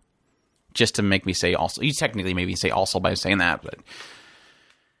somewhere. Just to make me say also. You technically maybe say also by saying that, but...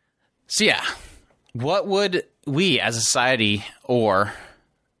 So yeah. What would we as a society or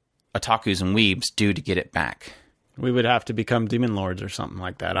otakus and weebs do to get it back? We would have to become demon lords or something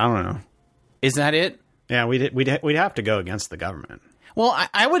like that. I don't know. Is that it? Yeah, we'd have to go against the government. Well,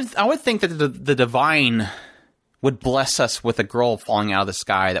 I would think that the divine would bless us with a girl falling out of the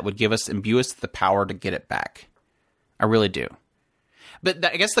sky that would imbue us with the power to get it back. I really do. But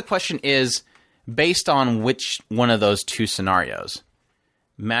I guess the question is, based on which one of those two scenarios,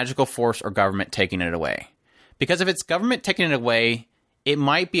 magical force or government taking it away? Because if it's government taking it away, it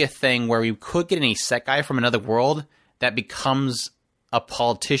might be a thing where we could get an isekai from another world that becomes a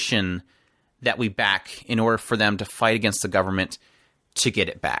politician that we back in order for them to fight against the government to get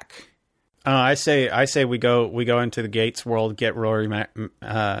it back. I say we go into the Gates world, get Rory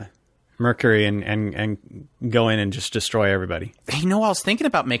Mercury and go in and just destroy everybody. I was thinking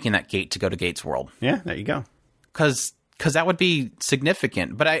about making that gate to go to Gates World. Yeah, there you go. Because that would be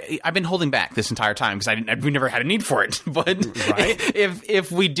significant. But I've been holding back this entire time because we never had a need for it. But right.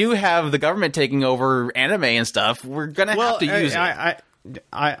 if we do have the government taking over anime and stuff, we're gonna have to use it.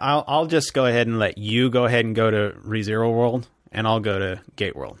 I'll just go ahead and let you go ahead and go to ReZero World, and I'll go to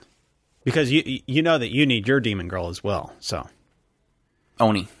Gate World because you know that you need your demon girl as well. So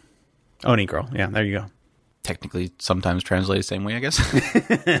Oni girl, yeah, there you go. Technically, sometimes translated the same way, I guess.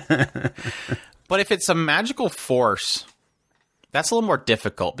 But if it's a magical force, that's a little more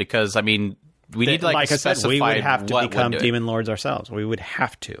difficult because I mean, we need like I said, we would have to become demon lords ourselves. We would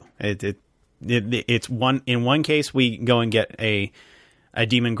have to. It's one. In one case, we go and get a a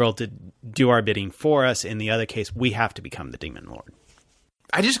demon girl to do our bidding for us. In the other case, we have to become the demon lord.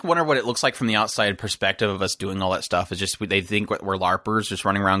 I just wonder what it looks like from the outside perspective of us doing all that stuff. Is just they think we're LARPers just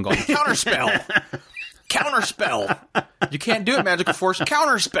running around going, counterspell! Counterspell! You can't do it, Magical Force.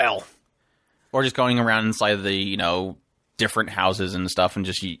 Counterspell! Or just going around inside of the, different houses and stuff and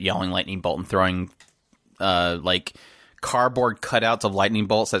just yelling lightning bolt and throwing, like, cardboard cutouts of lightning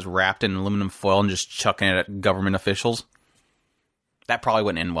bolts that's wrapped in aluminum foil and just chucking it at government officials. That probably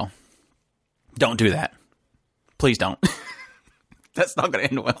wouldn't end well. Don't do that. Please don't. That's not going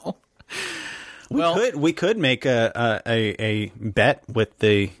to end well. We could make a bet with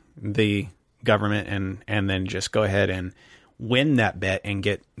the government and then just go ahead and win that bet and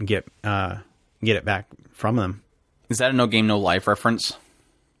get it back from them. Is that a No Game No Life reference?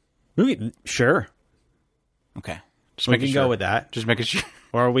 Sure. Okay. Just we could go with that. Just making sure.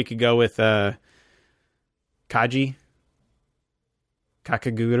 Or we could go with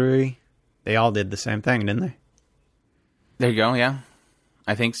Kakaguri. They all did the same thing, didn't they? There you go. Yeah,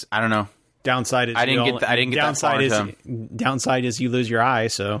 I think I don't know. Downside is I didn't get downside that far. Downside is you lose your eye.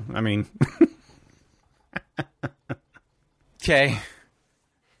 So I mean, okay,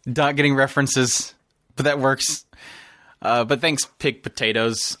 not getting references, but that works. But thanks, Pig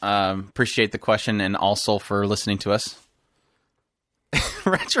Potatoes. Appreciate the question and also for listening to us.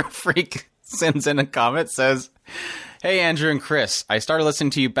 Retro Freak sends in a comment, says, "Hey, Andrew and Chris, I started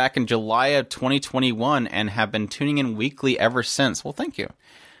listening to you back in July of 2021 and have been tuning in weekly ever since." Well, thank you.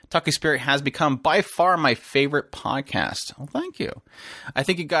 Talking Spirit has become by far my favorite podcast. Well, thank you. I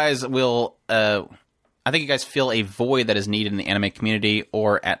think you guys will, I think you guys fill a void that is needed in the anime community,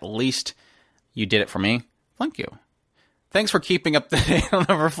 or at least you did it for me. Thank you. Thanks for keeping up the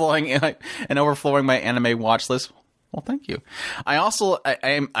overflowing my anime watch list. Well, thank you. I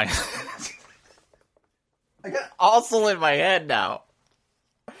got also in my head now.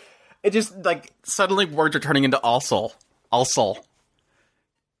 It just, like, suddenly words are turning into also. Also.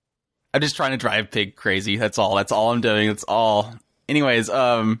 I'm just trying to drive Pig crazy. That's all. That's all I'm doing. That's all. Anyways,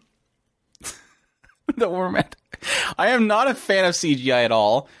 the Wormat. I am not a fan of CGI at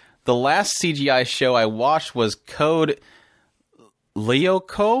all. The last CGI show I watched was Code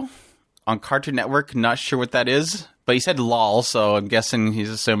Lyoko on Cartoon Network. Not sure what that is, but he said lol, so I'm guessing he's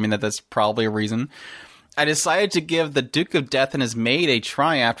assuming that that's probably a reason. I decided to give The Duke of Death and His Maid a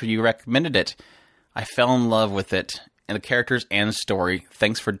try after you recommended it. I fell in love with it, and the characters and the story.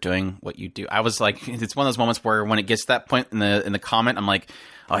 Thanks for doing what you do. I was like, it's one of those moments where when it gets to that point in the comment, I'm like,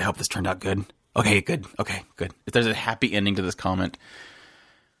 oh, I hope this turned out good. Okay, good. Okay, good. If there's a happy ending to this comment.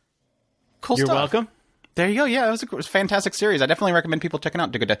 Cool You're stuff. You're welcome. There you go. Yeah, it was a fantastic series. I definitely recommend people checking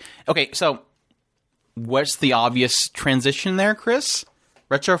out Duke of Death. Okay, so what's the obvious transition there, Chris?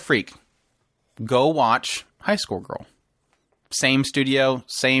 Retro Freak. Go watch High School Girl. Same studio,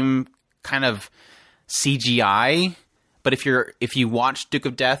 same kind of CGI. But if you watch Duke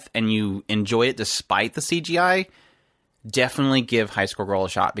of Death and you enjoy it despite the CGI, definitely give High School Girl a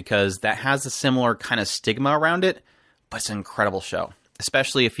shot, because that has a similar kind of stigma around it, but it's an incredible show.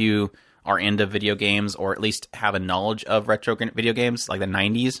 Especially if you are into video games, or at least have a knowledge of retro video games, like the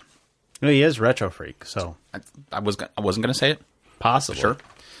 90s. Well, he is Retro Freak, so I wasn't going to say it. Possibly. Sure.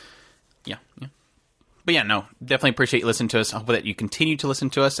 Yeah. But yeah, no, definitely appreciate you listening to us. I hope that you continue to listen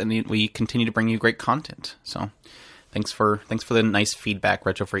to us, and we continue to bring you great content. So thanks for the nice feedback,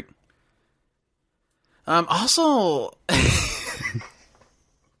 Retro Freak. Also,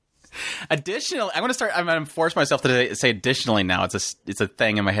 additionally, I'm going to force myself to say additionally now. It's a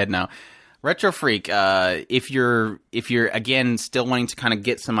thing in my head now. Retro Freak, if you're again still wanting to kind of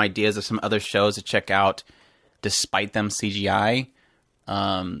get some ideas of some other shows to check out, despite them CGI,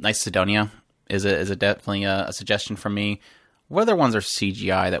 Nice Sidonia is definitely a suggestion from me. What other ones are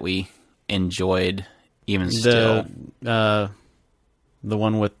CGI that we enjoyed even still? The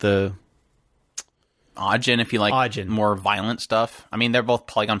one with the Ajin, if you like more violent stuff. I mean, they're both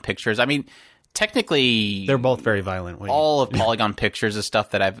Polygon Pictures. I mean, technically, they're both very violent. All of Polygon Pictures is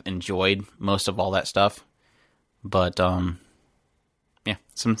stuff that I've enjoyed, most of all that stuff. But yeah,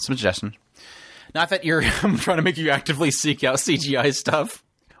 some suggestions. Not that I'm trying to make you actively seek out CGI stuff.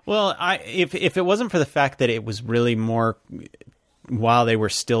 Well, if it wasn't for the fact that it was really more while they were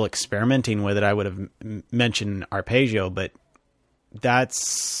still experimenting with it, I would have mentioned Arpeggio. But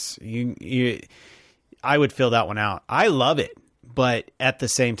that's I would fill that one out. I love it, but at the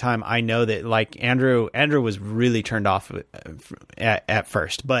same time, I know that like Andrew was really turned off at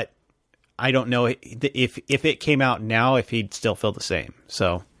first, but I don't know if it came out now, if he'd still feel the same.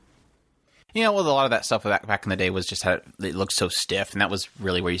 So, well, a lot of that stuff back in the day was just how it looked so stiff, and that was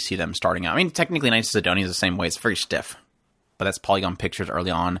really where you see them starting out. I mean, technically, Nice Sidonia is the same way; it's very stiff, but that's Polygon Pictures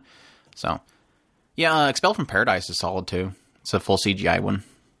early on. So, yeah, Expelled from Paradise is solid too. It's a full CGI one.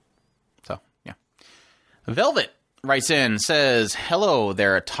 So, yeah. Velvet writes in, says, "Hello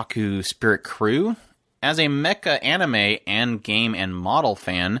there, Otaku Spirit Crew. As a mecha anime and game and model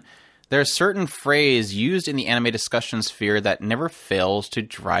fan, there's a certain phrase used in the anime discussion sphere that never fails to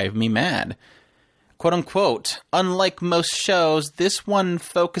drive me mad. Quote unquote, unlike most shows, this one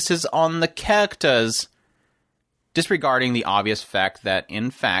focuses on the characters, disregarding the obvious fact that,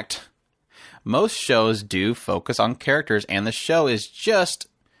 in fact, most shows do focus on characters, and the show is just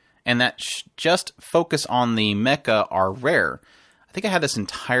focus on the mecha are rare." I think I had this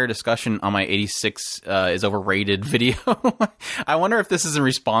entire discussion on my 86 is overrated video. I wonder if this is in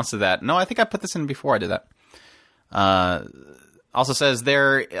response to that. No, I think I put this in before I did that. Also says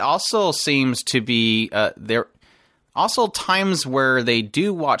there also seems to be there also times where they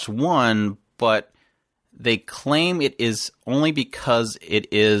do watch one, but they claim it is only because it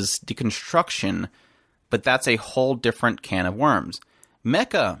is deconstruction, but that's a whole different can of worms.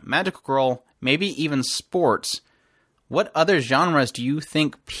 Mecha, Magical Girl, maybe even sports. What other genres do you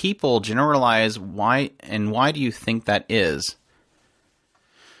think people generalize? Why do you think that is?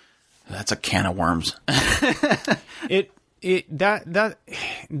 That's a can of worms. That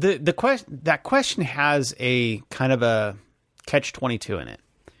question has a kind of a catch-22 in it.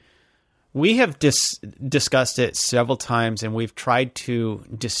 We have discussed it several times, and we've tried to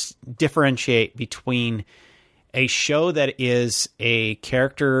differentiate between a show that is a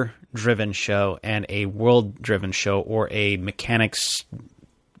character-driven show and a world-driven show, or a mechanics,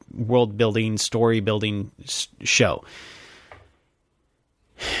 world-building, story-building show.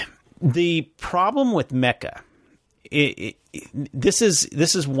 The problem with mecha, this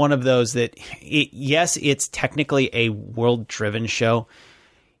is one of those that, yes, it's technically a world-driven show.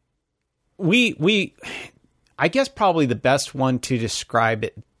 I guess probably the best one to describe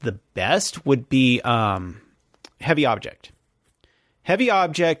it the best would be Heavy Object. Heavy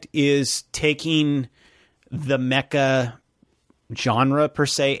Object is taking the mecha genre per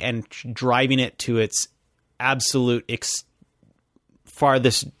se and driving it to its absolute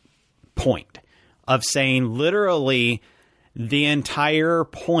farthest point of saying literally the entire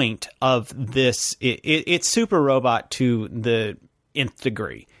point of this. It's Super Robot to the nth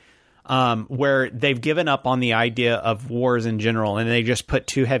degree. Where they've given up on the idea of wars in general, and they just put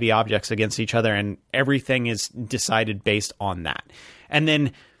two heavy objects against each other, and everything is decided based on that. And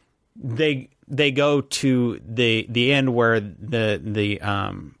then they go to the end where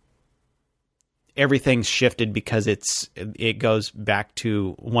the everything's shifted because it goes back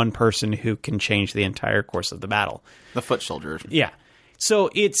to one person who can change the entire course of the battle. The foot soldiers. Yeah. So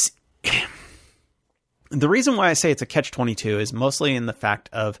it's the reason why I say it's a catch-22 is mostly in the fact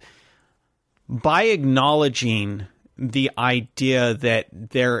of, by acknowledging the idea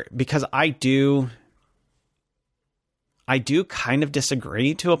that because I do kind of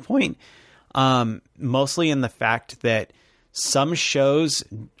disagree to a point, mostly in the fact that some shows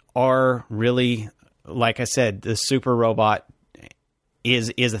are really, like I said, the Super Robot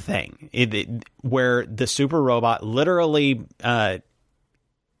is a thing where the Super Robot literally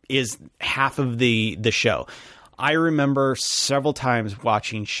is half of the show. I remember several times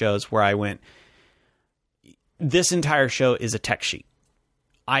watching shows where I went, this entire show is a tech sheet.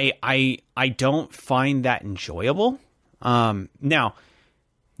 I don't find that enjoyable. Now,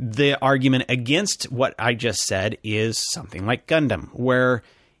 the argument against what I just said is something like Gundam, where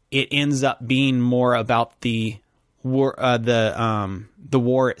it ends up being more about the war, the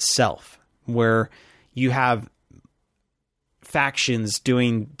war itself, where you have factions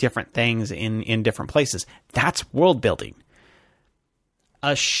doing different things in different places. That's world building.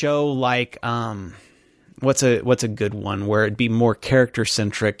 A show like what's a good one where it'd be more character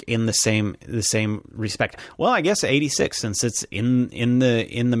centric in the same respect? Well, I guess 86, since it's in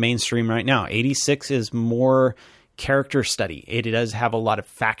the mainstream right now. 86 is more character study. It does have a lot of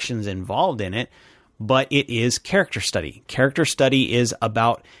factions involved in it, but it is character study. Character study is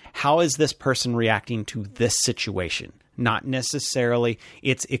about how is this person reacting to this situation. Not necessarily,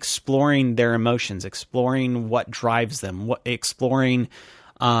 it's exploring their emotions, exploring what drives them, exploring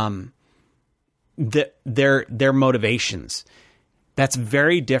their motivations. That's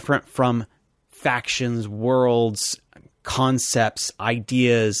very different from factions, worlds, concepts,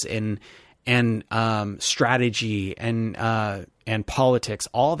 ideas, and strategy and politics.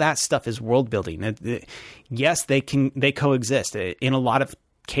 All that stuff is world building. Yes, they coexist in a lot of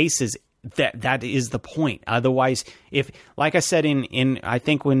cases. That is the point. Otherwise, if, like I said in I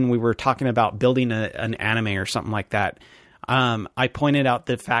think when we were talking about building an anime or something like that, I pointed out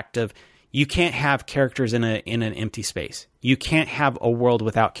the fact of, You can't have characters in an empty space. You can't have a world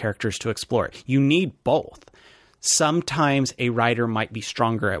without characters to explore. You need both. Sometimes a writer might be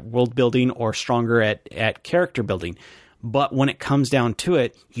stronger at world building or stronger at character building. But when it comes down to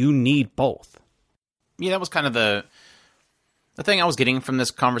it, you need both. Yeah, that was kind of the thing I was getting from this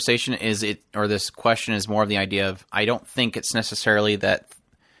conversation this question is more of the idea of, I don't think it's necessarily that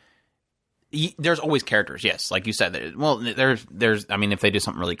there's always characters. Yes. Like you said, well, there's, I mean, if they do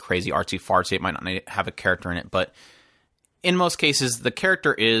something really crazy, artsy fartsy, it might not have a character in it, but in most cases, the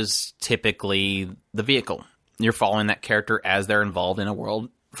character is typically the vehicle. You're following that character as they're involved in a world.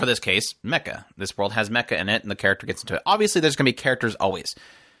 For this case, mecha. This world has mecha in it, and the character gets into it. Obviously, there's going to be characters always.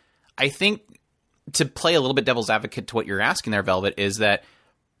 I think, to play a little bit devil's advocate to what you're asking there, Velvet, is that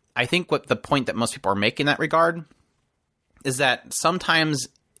I think what the point that most people are making in that regard is that sometimes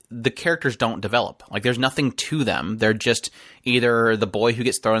the characters don't develop. Like, there's nothing to them. They're just either the boy who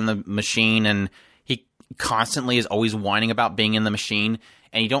gets thrown in the machine and he constantly is always whining about being in the machine,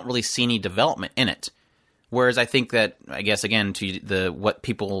 and you don't really see any development in it. Whereas I think that, I guess, again, to what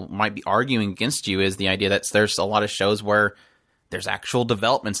people might be arguing against you is the idea that there's a lot of shows where there's actual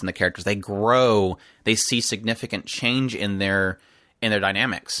developments in the characters. They grow. They see significant change in their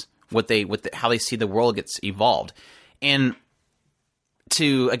dynamics. How they see the world gets evolved. And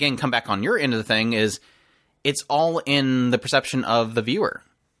to, again, come back on your end of the thing is it's all in the perception of the viewer.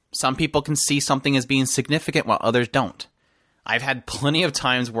 Some people can see something as being significant while others don't. I've had plenty of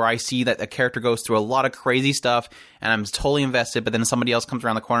times where I see that a character goes through a lot of crazy stuff and I'm totally invested, but then somebody else comes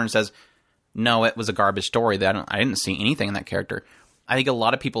around the corner and says, no, it was a garbage story. I didn't see anything in that character. I think a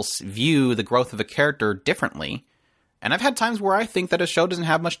lot of people view the growth of a character differently. And I've had times where I think that a show doesn't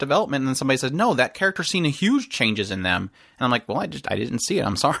have much development and then somebody says, no, that character's seen huge changes in them. And I'm like, well, I didn't see it.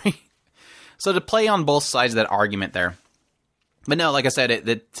 I'm sorry. So to play on both sides of that argument there. But no, like I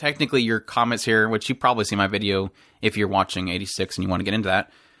said, technically your comments here, which you probably see my video if you're watching 86 and you want to get into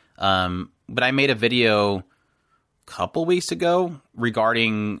that. But I made a video a couple weeks ago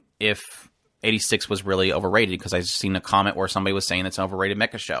regarding if 86 was really overrated, because I seen a comment where somebody was saying it's an overrated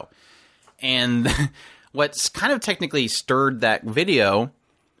mecha show. And what's kind of technically stirred that video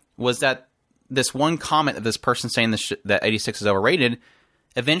was that this one comment of this person saying that 86 is overrated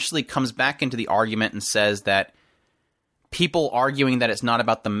eventually comes back into the argument and says that people arguing that it's not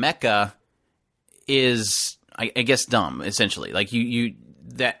about the mecha is, I guess, dumb, essentially. Like,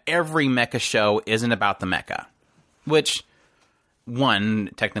 that every mecha show isn't about the mecha. Which,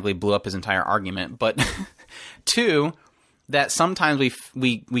 one, technically blew up his entire argument, but two, that sometimes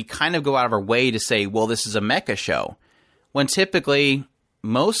we kind of go out of our way to say, well, this is a mecha show. When typically,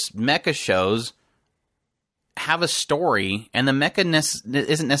 most mecha shows have a story, and the mecha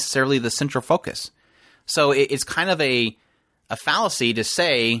isn't necessarily the central focus. So it's kind of a fallacy to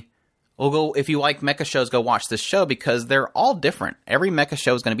say, well, go, if you like mecha shows, go watch this show, because they're all different. Every mecha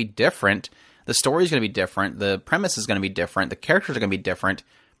show is going to be different. The story is going to be different. The premise is going to be different. The characters are going to be different.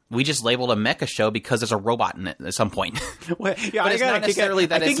 We just labeled a mecha show because there's a robot in it at some point. Well, yeah, but it's not necessarily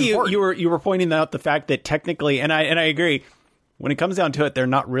that it's important. I think you were pointing out the fact that technically, and I agree, when it comes down to it, they're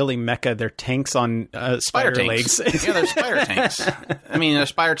not really mecha. They're tanks on spider legs. Yeah, they're spider tanks. I mean, they're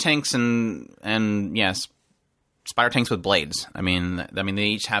spider tanks and yes, spider tanks with blades. I mean, they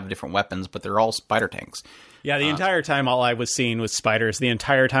each have different weapons, but they're all spider tanks. Yeah, the entire time all I was seeing was spiders. The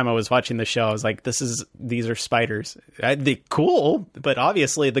entire time I was watching the show, I was like, these are spiders. They're cool, but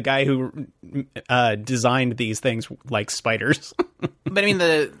obviously the guy who designed these things likes spiders. But I mean,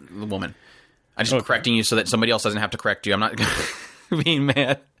 the woman. I'm just correcting you so that somebody else doesn't have to correct you. I'm not being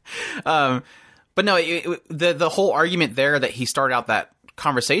mad. But no, the whole argument there that he started out that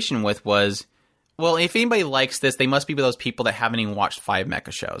conversation with was, well, if anybody likes this, they must be those people that haven't even watched 5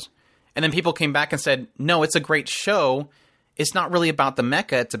 mecha shows. And then people came back and said, no, it's a great show. It's not really about the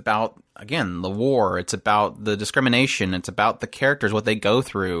mecha. It's about, again, the war. It's about the discrimination. It's about the characters, what they go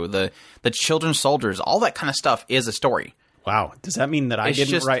through, the children soldiers. All that kind of stuff is a story. Wow. Does that mean that I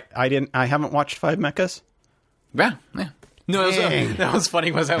haven't watched 5 mechas? Yeah. No, that was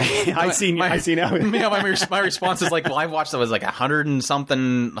funny. Was I see now. Yeah, my response is like, well, I've watched 100 and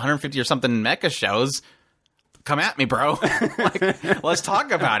something, 150 or something mecha shows. Come at me, bro. Let's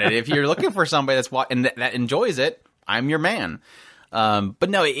talk about it. If you're looking for somebody that enjoys it, I'm your man. But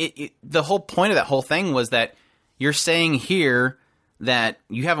no, the whole point of that whole thing was that you're saying here that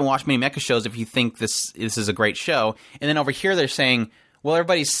you haven't watched many mecha shows if you think this is a great show. And then over here they're saying, well,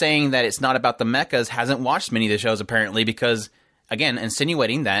 everybody's saying that it's not about the mechas, hasn't watched many of the shows apparently, because, again,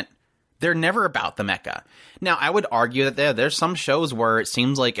 insinuating that they're never about the mecha. Now, I would argue that there's some shows where it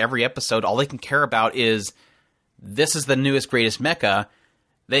seems like every episode, all they can care about is, this is the newest, greatest mecha.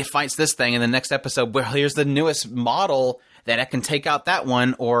 they fights this thing, and the next episode, well, here's the newest model that I can take out that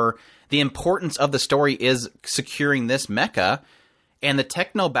one, or the importance of the story is securing this mecha, and the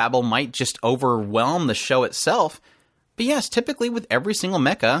technobabble might just overwhelm the show itself. But yes, typically with every single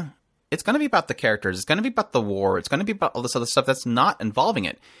mecha, it's going to be about the characters, it's going to be about the war, it's going to be about all this other stuff that's not involving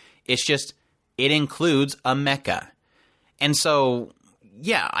it. It's just, it includes a mecha. And so,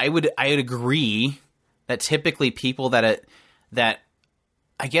 yeah, I would agree that typically people that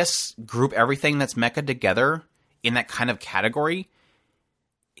I guess group everything that's mecha together in that kind of category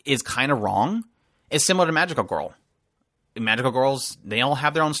is kind of wrong. It's similar to Magical Girl. Magical Girls, they all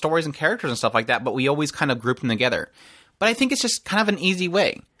have their own stories and characters and stuff like that, but we always kind of group them together. But I think it's just kind of an easy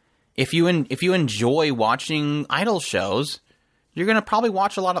way. If you enjoy watching idol shows, you're going to probably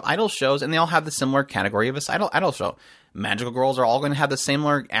watch a lot of idol shows, and they all have the similar category of a idol show. Magical Girls are all going to have the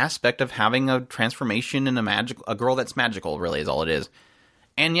similar aspect of having a transformation and a girl that's magical, really, is all it is.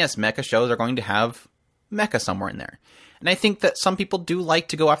 And yes, mecha shows are going to have mecha somewhere in there. And I think that some people do like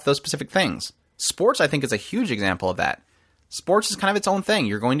to go after those specific things. Sports, I think, is a huge example of that. Sports is kind of its own thing.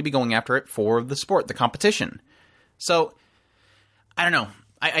 You're going to be going after it for the sport, the competition. So, I don't know.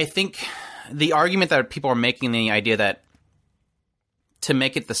 I think the argument that people are making, the idea that to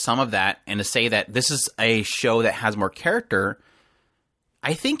make it the sum of that and to say that this is a show that has more character,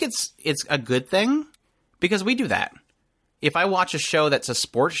 I think it's a good thing because we do that. If I watch a show that's a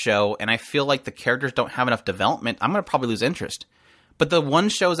sports show and I feel like the characters don't have enough development, I'm going to probably lose interest. But the one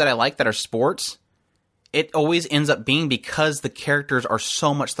shows that I like that are sports, it always ends up being because the characters are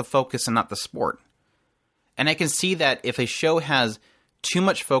so much the focus and not the sport. And I can see that if a show has too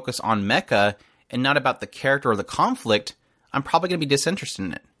much focus on mecha and not about the character or the conflict, I'm probably going to be disinterested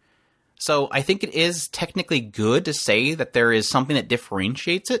in it. So I think it is technically good to say that there is something that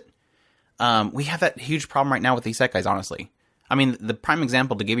differentiates it. We have that huge problem right now with isekais, honestly. I mean, the prime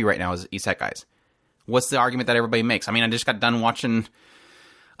example to give you right now is isekais. What's the argument that everybody makes? I mean, I just got done watching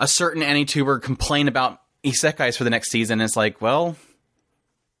a certain AniTuber complain about isekais for the next season. It's like, well,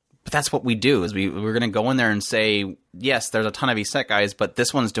 but that's what we do, is we're going to go in there and say, yes, there's a ton of isekais, but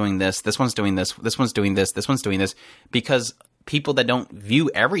this one's doing this one's doing this, this one's doing this one's doing this, because people that don't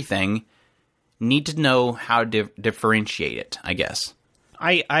view everything need to know how to differentiate it, I guess.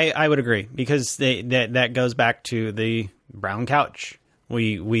 I would agree, because that goes back to the brown couch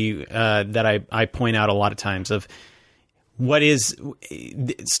that I point out a lot of times of what is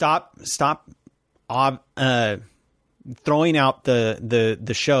stop throwing out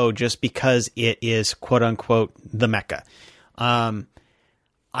the show just because it is quote unquote the mecha.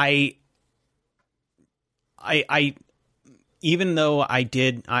 I even though I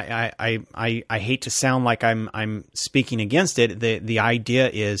hate to sound like I'm speaking against it. The idea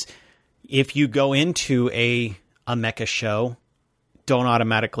is, if you go into a mecha show, don't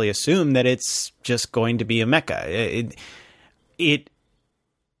automatically assume that it's just going to be a mecha.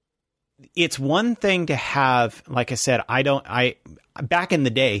 It's one thing to have, like I said, back in the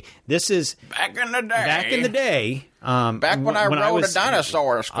day, back in the day, back when I rode a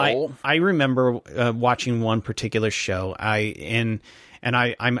dinosaur at school. I remember watching one particular show. I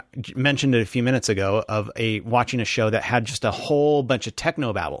mentioned it a few minutes ago of watching a show that had just a whole bunch of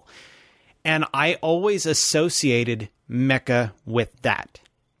technobabble, and I always associated mecha with that.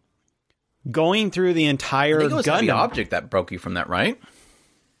 Going through the entire I think it was Gundam Heavy Object that broke you from that, right?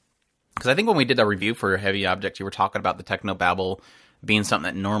 Because I think when we did a review for Heavy Object, you were talking about the technobabble being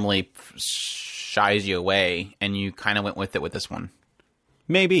something that normally shies you away, and you kind of went with it with this one.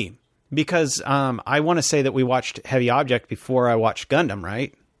 Maybe. Because I want to say that we watched Heavy Object before I watched Gundam,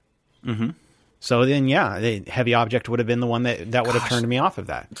 right? Mm-hmm. So then, yeah, the Heavy Object would have been the one that would have turned me off of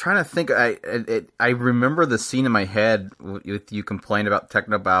that. I'm trying to think. I remember the scene in my head with you complaining about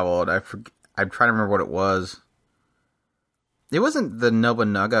technobabble, and I'm trying to remember what it was. It wasn't the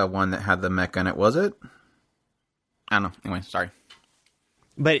Nobunaga one that had the mech in it, was it? I don't know. Anyway, sorry.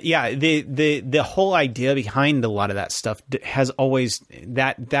 But yeah, the whole idea behind a lot of that stuff has always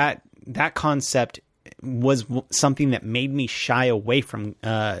that concept was something that made me shy away from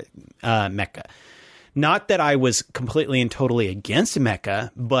mecha. Not that I was completely and totally against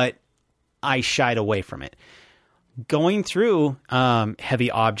mecha, but I shied away from it. Going through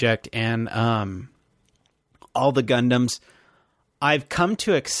Heavy Object and all the Gundams, I've come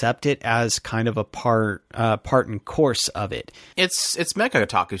to accept it as kind of a part and course of it. It's Mecha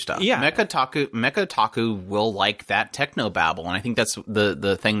Otaku stuff. Yeah. Mecha Otaku will like that technobabble, and I think that's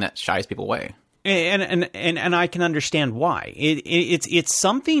the thing that shies people away. And I can understand why. It's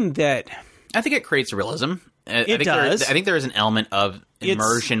something that I think it creates realism. I think there is an element of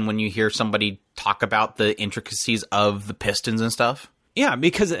immersion when you hear somebody talk about the intricacies of the pistons and stuff. Yeah,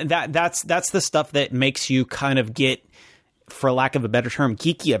 because that's the stuff that makes you kind of get, for lack of a better term,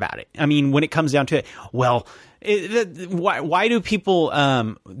 geeky about it. I mean, when it comes down to it, well, why do people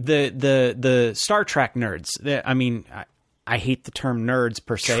the Star Trek nerds? I mean, I hate the term nerds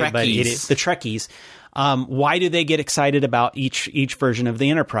per se, Trekkies. but it is the Trekkies. Why do they get excited about each version of the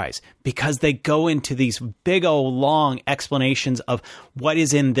Enterprise? Because they go into these big old long explanations of what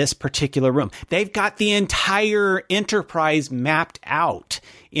is in this particular room. They've got the entire Enterprise mapped out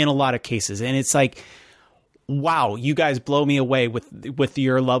in a lot of cases, and it's like, wow, you guys blow me away with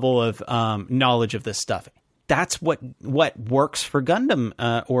your level of knowledge of this stuff. That's what works for Gundam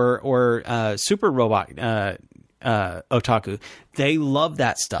or Super Robot otaku. They love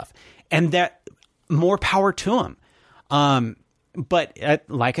that stuff, and that more power to them. But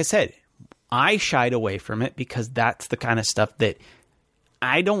like I said, I shied away from it because that's the kind of stuff that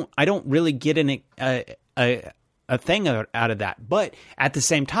I don't really get a thing out of that. But at the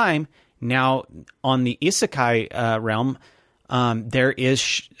same time, now on the isekai realm, there is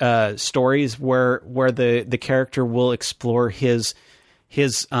stories where the character will explore his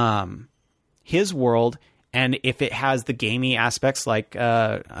world, and if it has the gamey aspects like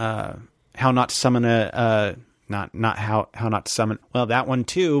how not to summon not how not to summon, well, that one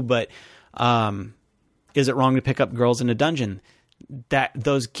too, but is it wrong to pick up girls in a dungeon? That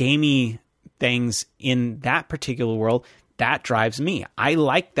those gamey things in that particular world, that drives me. I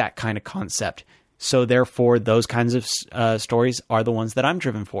like that kind of concept. So therefore, those kinds of stories are the ones that I'm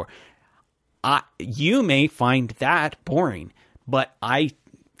driven for. You may find that boring, but I,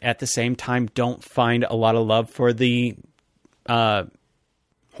 at the same time, don't find a lot of love for the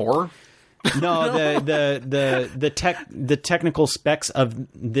horror. No, the technical specs of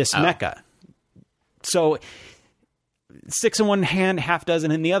this mecha. So 6 in one hand, half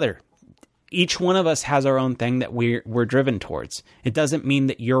dozen in the other. Each one of us has our own thing that we're driven towards. It doesn't mean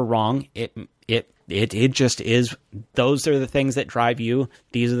that you're wrong. It just is. Those are the things that drive you.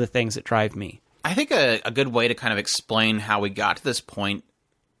 These are the things that drive me. I think a good way to kind of explain how we got to this point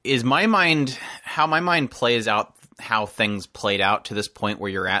is how my mind plays out, how things played out to this point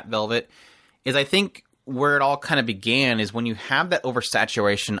where you're at, Velvet, is I think where it all kind of began is when you have that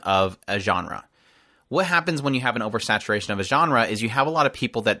oversaturation of a genre. What happens when you have an oversaturation of a genre is you have a lot of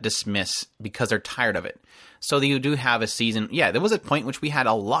people that dismiss because they're tired of it. So you do have a season. Yeah, there was a point in which we had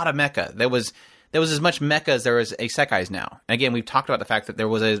a lot of mecha. There was as much mecha as there was isekais now. And again, we've talked about the fact that there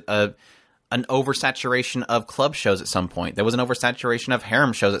was an oversaturation of club shows at some point. There was an oversaturation of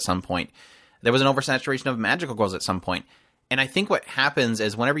harem shows at some point. There was an oversaturation of magical girls at some point. And I think what happens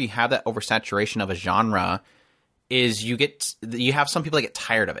is whenever you have that oversaturation of a genre is you have some people that get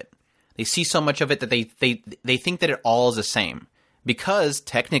tired of it. They see so much of it that they think that it all is the same, because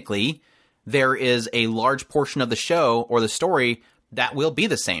technically there is a large portion of the show or the story that will be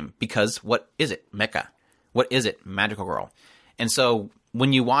the same, because what is it? Mecha. What is it? Magical girl. And so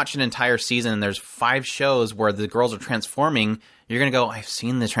when you watch an entire season and there's 5 shows where the girls are transforming, you're going to go, I've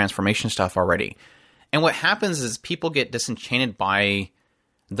seen the transformation stuff already. And what happens is people get disenchanted by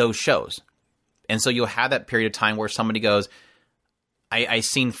those shows. And so you'll have that period of time where somebody goes, I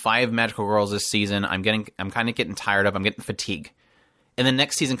seen 5 magical girls this season. I'm kind of getting tired of. I'm getting fatigued. And the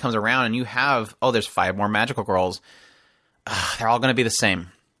next season comes around, and you have there's 5 more magical girls. They're all going to be the same.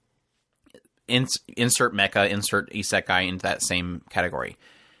 Insert mecha, insert isekai into that same category.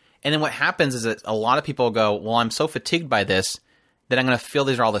 And then what happens is that a lot of people go, well, I'm so fatigued by this that I'm going to feel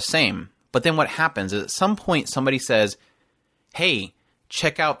these are all the same. But then what happens is at some point somebody says, hey,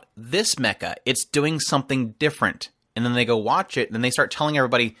 check out this mecha. It's doing something different. And then they go watch it, and then they start telling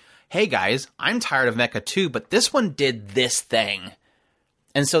everybody, hey guys, I'm tired of mecha too, but this one did this thing.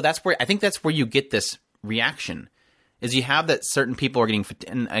 And so I think that's where you get this reaction, is you have that certain people are getting,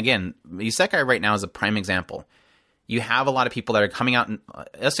 and again, isekai right now is a prime example. You have a lot of people that are coming out,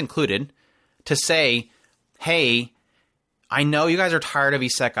 us included, to say, hey, I know you guys are tired of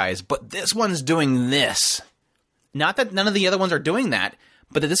isekais, but this one's doing this. Not that none of the other ones are doing that,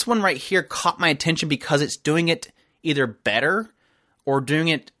 but that this one right here caught my attention because it's doing it either better or doing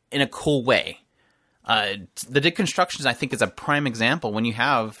it in a cool way. The Deconstructions, I think, is a prime example when you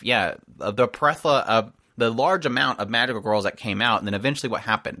have, the plethora of the large amount of magical girls that came out, and then eventually what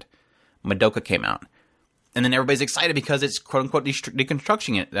happened? Madoka came out. And then everybody's excited because it's quote-unquote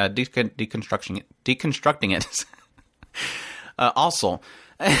deconstructing it. Also.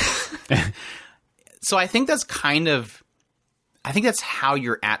 So I think that's that's how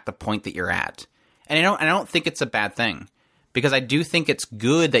you're at the point that you're at. And I don't think it's a bad thing, because I do think it's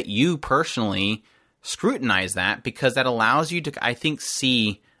good that you personally scrutinize that, because that allows you to, I think,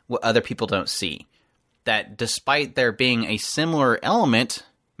 see what other people don't see. that despite there being a similar element,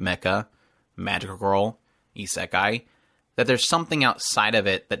 mecha, magical girl, isekai, that there's something outside of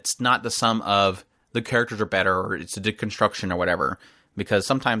it that's not the sum of the characters are better or it's a deconstruction or whatever. Because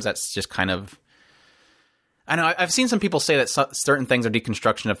sometimes that's just kind of... I know, I've seen some people say that certain things are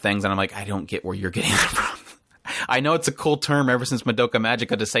deconstruction of things, and I'm like, I don't get where you're getting that from. I know it's a cool term ever since Madoka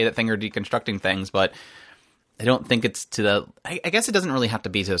Magica to say that things are deconstructing things, but I don't think it's to the... I guess it doesn't really have to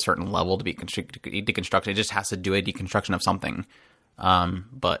be to a certain level to be deconstructed. It just has to do a deconstruction of something.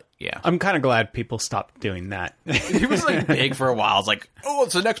 But yeah, I'm kind of glad people stopped doing that. It was like big for a while. It's like, oh,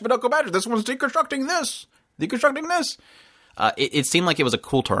 it's the next Madoka Magic. This one's deconstructing this. It seemed like it was a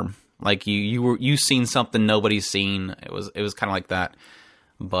cool term. Like you seen something nobody's seen. It was kind of like that.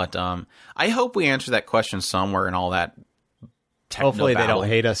 But I hope we answer that question somewhere in all that. Hopefully they don't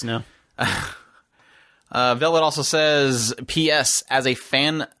hate us now. Velvet also says, P.S. As a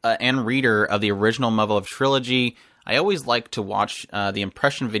fan and reader of the original Muv-Luv trilogy, I always like to watch the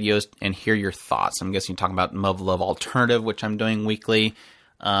impression videos and hear your thoughts. I'm guessing you're talking about Muv-Luv Alternative, which I'm doing weekly.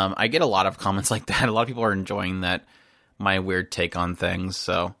 I get a lot of comments like that. A lot of people are enjoying that, my weird take on things.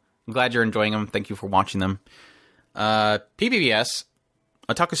 So I'm glad you're enjoying them. Thank you for watching them. PPVS,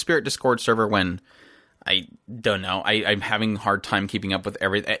 Otaku Spirit Discord server when... I don't know. I'm having a hard time keeping up with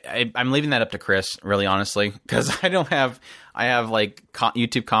everything. I'm leaving that up to Chris, really, honestly, because I have like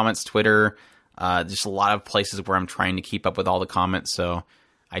YouTube comments, Twitter, just a lot of places where I'm trying to keep up with all the comments. So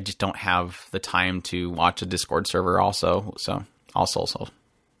I just don't have the time to watch a Discord server also. So also,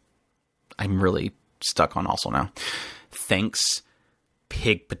 I'm really stuck on also now. Thanks,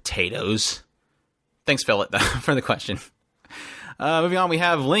 Pig Potatoes. Thanks, Philip, for the question. Moving on, we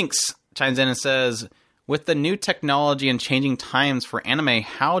have Lynx chimes in and says, with the new technology and changing times for anime,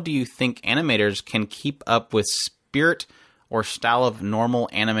 how do you think animators can keep up with spirit or style of normal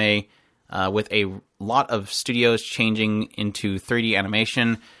anime with a lot of studios changing into 3D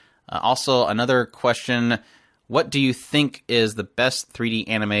animation? Also, another question, what do you think is the best 3D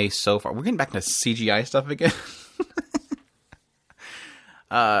anime so far? We're getting back to CGI stuff again.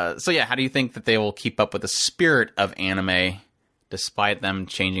 So yeah, how do you think that they will keep up with the spirit of anime despite them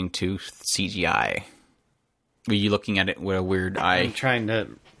changing to CGI? Were you looking at it with a weird eye? I'm trying to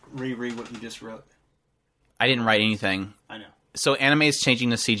reread what you just wrote. I didn't write anything. I know. So anime is changing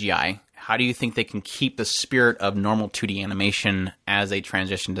to CGI. How do you think they can keep the spirit of normal 2D animation as they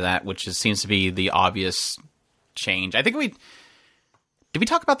transition to that, which seems to be the obvious change? I think did we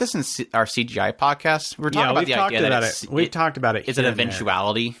talk about this in our CGI podcast? We were talking about the idea that we've talked about it. It's an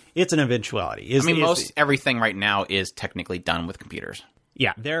eventuality. It's an eventuality. Most everything right now is technically done with computers.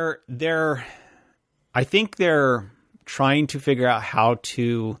 Yeah, I think they're trying to figure out how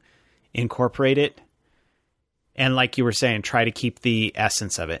to incorporate it. And like you were saying, try to keep the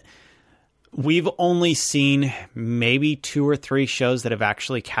essence of it. We've only seen maybe 2 or 3 shows that have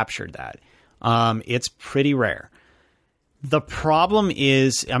actually captured that. It's pretty rare. The problem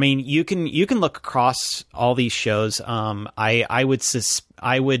is, I mean, you can look across all these shows. I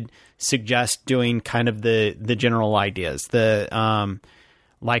would suggest doing kind of the general ideas.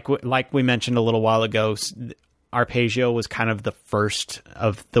 Like we mentioned a little while ago, Arpeggio was kind of the first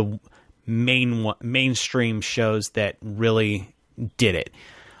of the mainstream shows that really did it.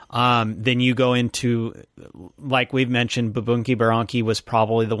 Then you go into, like we've mentioned, Babunki Baranki was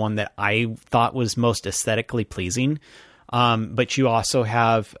probably the one that I thought was most aesthetically pleasing. But you also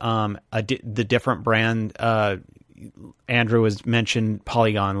have the different brand. Andrew has mentioned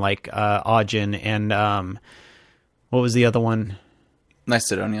Polygon, like Ajin, and what was the other one?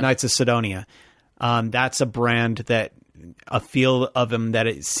 Knights of Sidonia. That's a brand that a feel of them that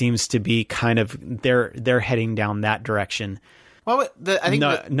it seems to be kind of they're heading down that direction. Well, I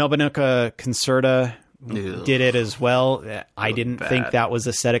think Nobunaga Concerta did it as well. I didn't think that was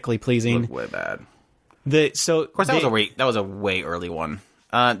aesthetically pleasing. Way bad. Of course, that was a way early one.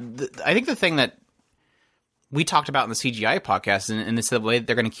 I think the thing that we talked about in the CGI podcast, and it's the way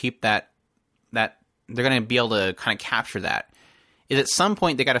they're going to keep that they're going to be able to kind of capture that, is at some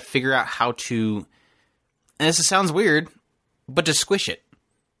point they got to figure out how to, and this sounds weird, but to squish it.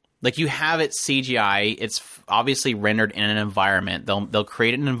 Like, you have it CGI, it's obviously rendered in an environment. They'll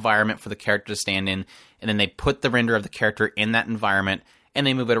create an environment for the character to stand in, and then they put the render of the character in that environment, and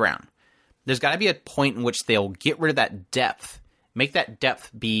they move it around. There's got to be a point in which they'll get rid of that depth, make that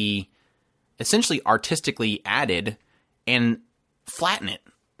depth be essentially artistically added, and flatten it.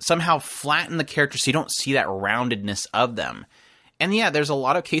 Somehow flatten the character so you don't see that roundedness of them. And yeah, there's a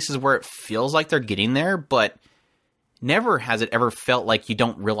lot of cases where it feels like they're getting there, but never has it ever felt like you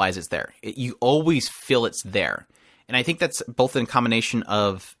don't realize it's there. You always feel it's there. And I think that's both in combination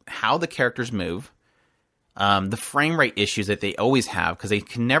of how the characters move, the frame rate issues that they always have, because they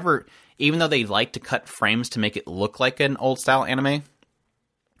can never, even though they like to cut frames to make it look like an old style anime,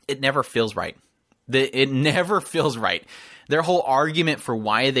 it never feels right. It never feels right. Their whole argument for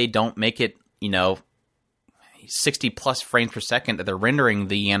why they don't make it, 60 plus frames per second that they're rendering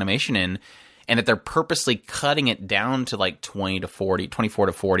the animation in, and that they're purposely cutting it down to like 24 to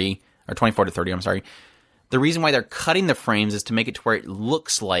 40, or 24 to 30, I'm sorry. The reason why they're cutting the frames is to make it to where it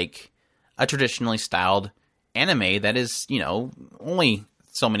looks like a traditionally styled anime that is, only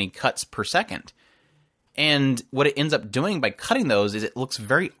so many cuts per second. And what it ends up doing by cutting those is it looks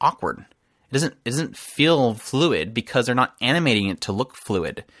very awkward. It doesn't feel fluid because they're not animating it to look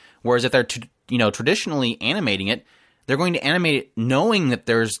fluid. Whereas if they're traditionally animating it, they're going to animate it knowing that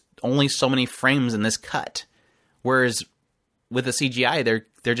there's only so many frames in this cut. Whereas with the CGI,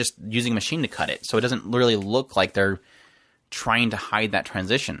 they're just using a machine to cut it, so it doesn't really look like they're trying to hide that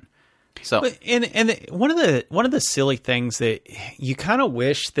transition. So, and one of the silly things that you kind of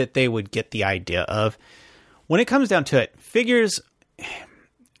wish that they would get the idea of, when it comes down to it, figures,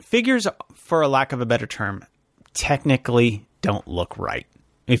 for a lack of a better term, technically don't look right.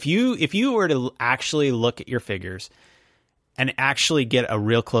 If you were to actually look at your figures and actually get a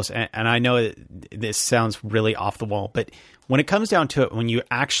real close, and I know this sounds really off the wall, but when it comes down to it, when you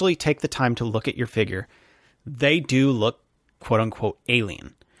actually take the time to look at your figure, they do look quote unquote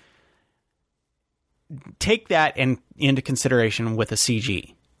alien. Take that into consideration with a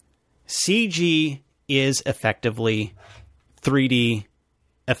CG. CG is effectively 3D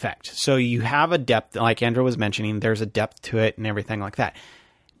effect. So you have a depth, like Andrew was mentioning, there's a depth to it and everything like that.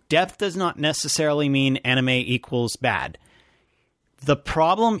 Depth does not necessarily mean anime equals bad. The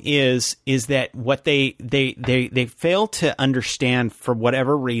problem is that what they fail to understand, for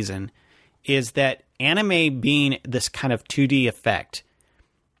whatever reason, is that anime being this kind of 2D effect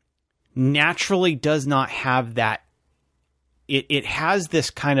naturally does not have that. It has this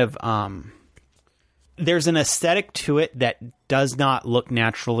kind of there's an aesthetic to it that does not look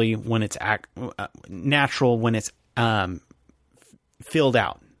naturally when it's natural when it's filled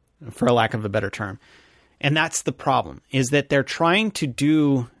out, for a lack of a better term. And that's the problem, is that they're trying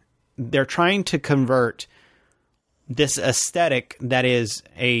to convert this aesthetic that is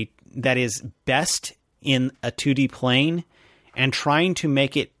best in a 2D plane and trying to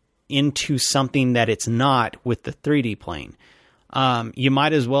make it into something that it's not with the 3D plane. You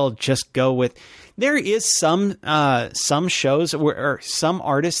might as well just go with, there is some shows or some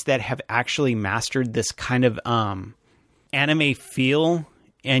artists that have actually mastered this kind of anime feel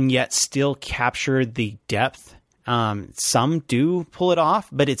and yet still capture the depth. Some do pull it off,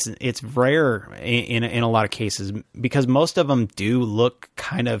 but it's rare in a lot of cases, because most of them do look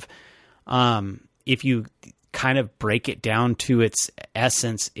kind of, if you kind of break it down to its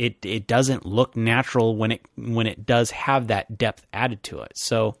essence, it doesn't look natural when it does have that depth added to it.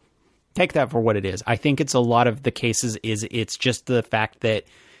 So take that for what it is. I think it's a lot of the cases it's just the fact that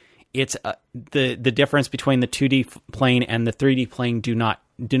it's the difference between the 2D plane and the 3D plane do not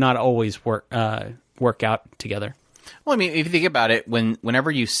always work out together. Well, I mean, if you think about it,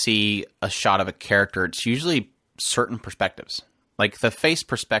 whenever you see a shot of a character, it's usually certain perspectives. Like the face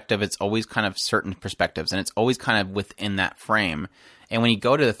perspective, it's always kind of certain perspectives, and it's always kind of within that frame. And when you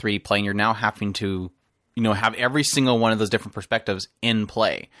go to the 3D plane, you're now having to, have every single one of those different perspectives in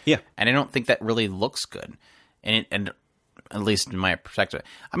play. Yeah. And I don't think that really looks good. And at least in my perspective.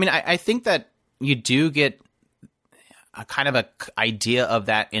 I mean, I think that you do get a kind of a idea of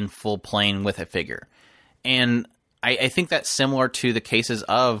that in full plane with a figure. And I think that's similar to the cases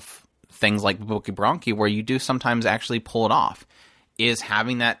of things like Buki Bronchi, where you do sometimes actually pull it off, is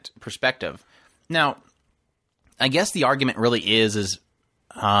having that perspective. Now, I guess the argument really is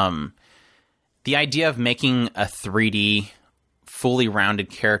the idea of making a 3D fully rounded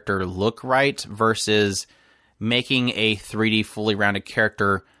character look right versus making a 3D fully rounded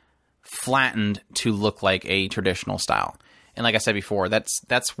character flattened to look like a traditional style. And like I said before,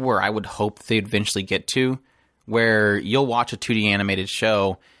 that's where I would hope they'd eventually get to, where you'll watch a 2D animated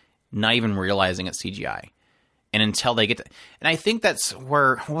show not even realizing it's CGI. And until they get to, and I think that's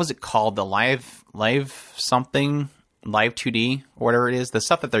where, what was it called? The live 2D or whatever it is, the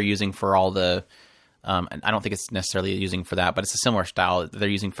stuff that they're using for all the, I don't think it's necessarily using for that, but it's a similar style that they're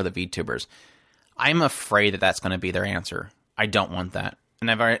using for the VTubers. I'm afraid that that's going to be their answer. I don't want that. And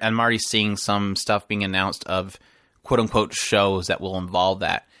I'm already seeing some stuff being announced of quote unquote shows that will involve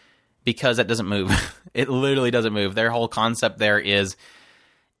that, because that doesn't move. It literally doesn't move. Their whole concept there is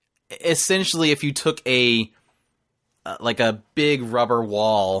essentially if you took like a big rubber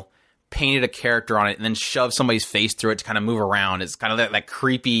wall, painted a character on it and then shoved somebody's face through it to kind of move around. It's kind of that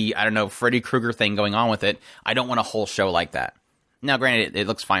creepy, I don't know, Freddy Krueger thing going on with it. I don't want a whole show like that. Now, granted, it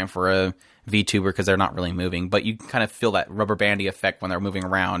looks fine for a VTuber because they're not really moving, but you kind of feel that rubber bandy effect when they're moving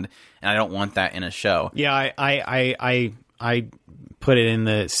around, and I don't want that in a show. Yeah, I put it in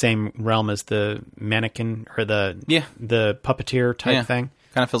the same realm as the mannequin or the puppeteer type thing.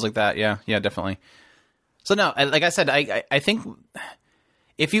 Kind of feels like that. Yeah, definitely. So no, like I said, I think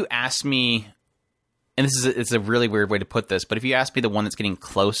if you ask me, and it's a really weird way to put this, but if you ask me the one that's getting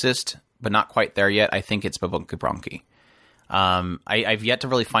closest but not quite there yet, I think it's Bobunky Bronchi. I've yet to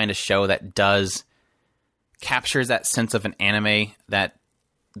really find a show that captures that sense of an anime, that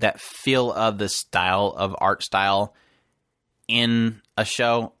feel of the style of art style in a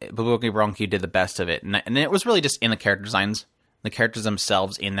show. Bobunky Bronchi did the best of it, and it was really just in the character designs, the characters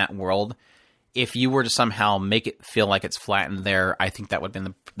themselves in that world. If you were to somehow make it feel like it's flattened there, I think that would have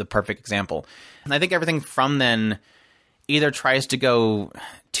been the perfect example. And I think everything from then either tries to go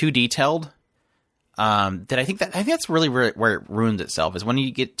too detailed. I think that's really where it ruins itself, is when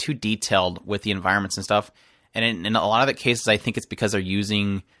you get too detailed with the environments and stuff. And in a lot of the cases, I think it's because they're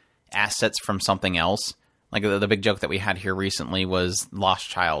using assets from something else. Like the big joke that we had here recently was Lost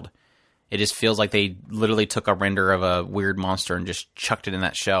Child. It just feels like they literally took a render of a weird monster and just chucked it in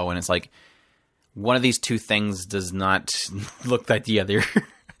that show. And it's like, one of these two things does not look like the other.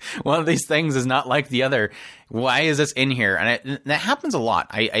 One of these things is not like the other. Why is this in here? And that happens a lot.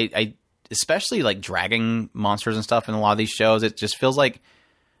 I especially like dragging monsters and stuff in a lot of these shows. It just feels like,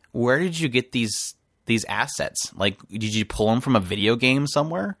 where did you get these assets? Like, did you pull them from a video game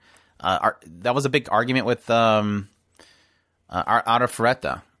somewhere? That was a big argument with Arta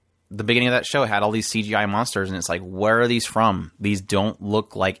Ferretta. The beginning of that show had all these CGI monsters, and it's like, where are these from? These don't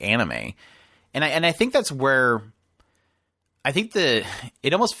look like anime. And I think that's where I think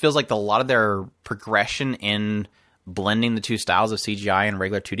it almost feels like a lot of their progression in blending the two styles of CGI and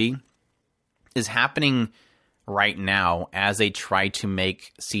regular 2D is happening right now as they try to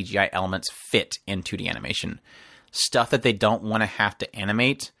make CGI elements fit in 2D animation. Stuff that they don't want to have to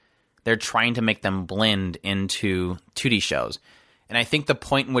animate, they're trying to make them blend into 2D shows. And I think the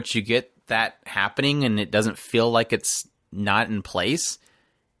point in which you get that happening and it doesn't feel like it's not in place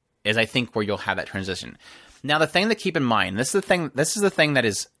is, I think, where you'll have that transition. Now, the thing to keep in mind, this is the thing that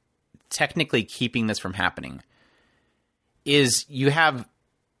is technically keeping this from happening, is you have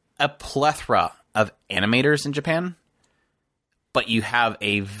a plethora of animators in Japan, but you have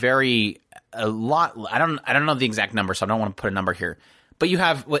a lot. I don't know the exact number, so I don't want to put a number here. But you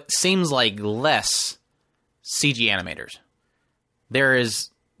have what seems like less CG animators. There's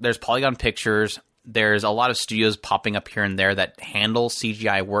Polygon Pictures. There's a lot of studios popping up here and there that handle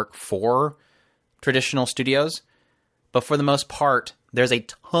CGI work for traditional studios. But for the most part, there's a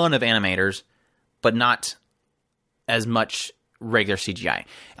ton of animators, but not as much regular CGI.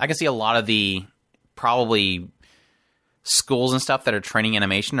 I can see a lot of the probably schools and stuff that are training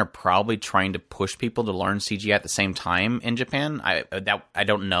animation are probably trying to push people to learn CGI at the same time in Japan. I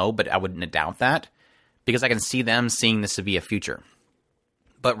don't know, but I wouldn't doubt that, because I can see them seeing this to be a future.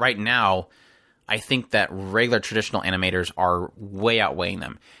 But right now, I think that regular traditional animators are way outweighing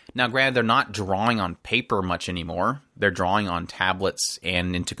them. Now, granted, they're not drawing on paper much anymore. They're drawing on tablets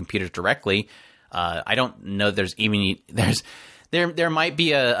and into computers directly. I don't know there might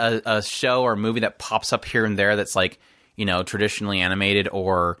be a show or a movie that pops up here and there that's like, you know, traditionally animated,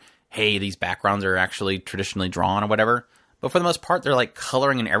 or, hey, these backgrounds are actually traditionally drawn or whatever. But for the most part, they're like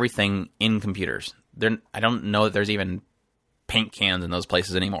coloring and everything in computers. I don't know that there's even paint cans in those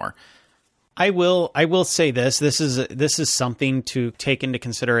places anymore. I will say this. This is something to take into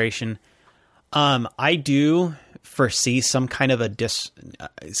consideration. I do foresee some kind of a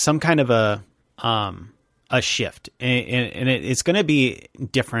shift, and it's going to be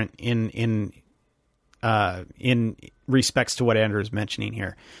different in respects to what Andrew is mentioning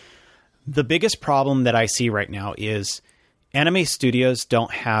here. The biggest problem that I see right now is anime studios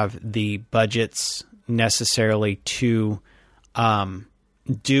don't have the budgets necessarily to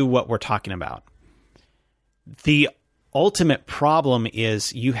do what we're talking about. The ultimate problem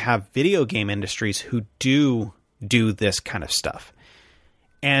is you have video game industries who do this kind of stuff,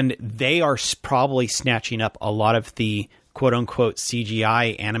 and they are probably snatching up a lot of the quote unquote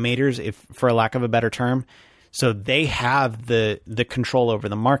CGI animators, if for a lack of a better term. So they have the control over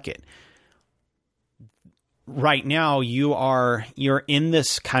the market. Right now, you're in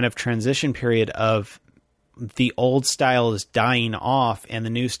this kind of transition period of the old style is dying off and the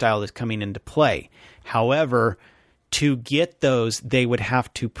new style is coming into play. However, to get those, they would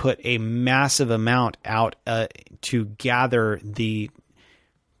have to put a massive amount out to gather the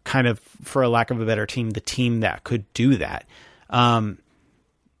kind of, for a lack of a better team, the team that could do that.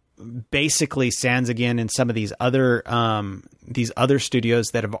 Basically, Sanzigen and some of these other studios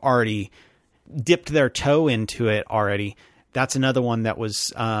that have already dipped their toe into it already. That's another one that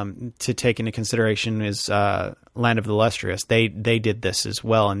was to take into consideration is Land of the Lustrous. They did this as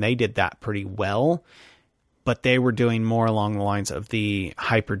well, and they did that pretty well. But they were doing more along the lines of the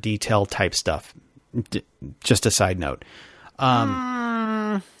hyper detail type stuff. Just a side note.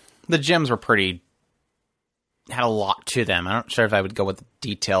 The gems were had a lot to them. I'm not sure if I would go with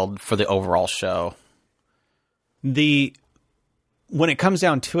detailed for the overall show. When it comes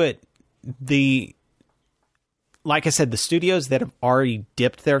down to it, like I said, the studios that have already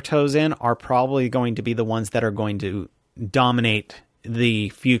dipped their toes in are probably going to be the ones that are going to dominate the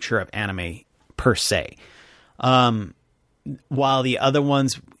future of anime per se. While the other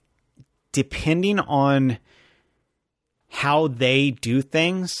ones, depending on how they do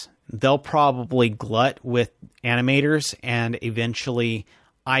things, they'll probably glut with animators, and eventually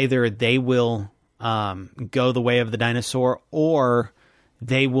either they will go the way of the dinosaur, or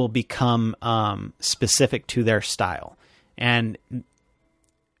they will become specific to their style. And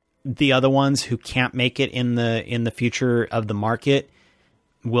the other ones who can't make it in the future of the market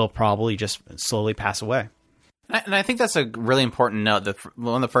will probably just slowly pass away. And I think that's a really important note.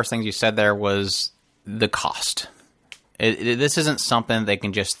 One of the first things you said there was the cost. This isn't something they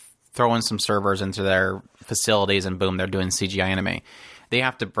can just throw in some servers into their facilities and boom, they're doing CGI anime. They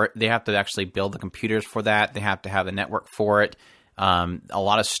have to actually build the computers for that. They have to have the network for it. A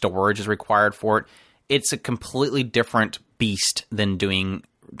lot of storage is required for it. It's a completely different beast than doing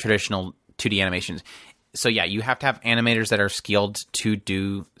traditional 2D animations. So yeah, you have to have animators that are skilled to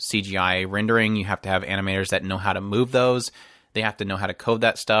do CGI rendering. You have to have animators that know how to move those. They have to know how to code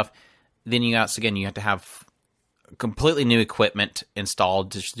that stuff. Then you have to have completely new equipment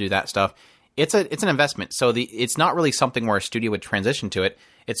installed to do that stuff. It's an investment. So it's not really something where a studio would transition to it.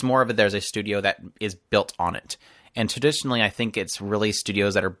 It's more of there's a studio that is built on it. And traditionally, I think it's really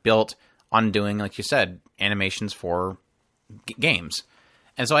studios that are built on doing, like you said, animations for games.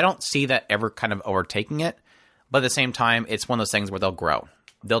 And so I don't see that ever kind of overtaking it. But at the same time, it's one of those things where they'll grow.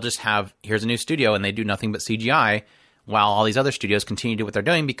 They'll just have, here's a new studio, and they do nothing but CGI, while all these other studios continue to do what they're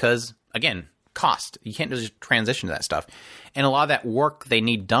doing because, again, cost. You can't just transition to that stuff. And a lot of that work they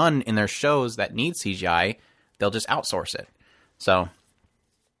need done in their shows that need CGI, they'll just outsource it. So,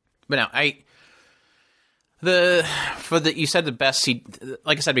 but now, you said the best,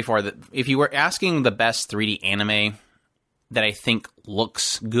 like I said before, that if you were asking the best 3D anime that I think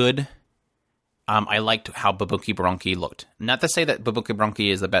looks good, I liked how Babuki Bronchi looked. Not to say that Babuki Bronchi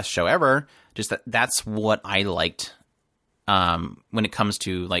is the best show ever, just that's what I liked when it comes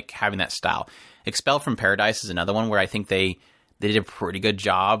to like having that style. Expelled from Paradise is another one where I think they did a pretty good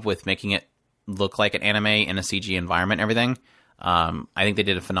job with making it look like an anime in a CG environment and everything. I think they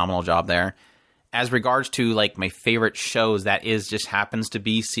did a phenomenal job there. As regards to like my favorite shows, that just happens to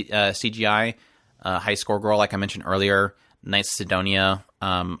be CGI. High Score Girl, like I mentioned earlier, Knights of Sidonia,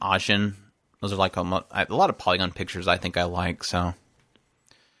 Ajin. Those are like a lot of Polygon pictures I think I like, so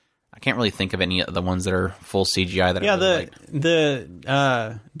I can't really think of any of the ones that are full CGI that I really like.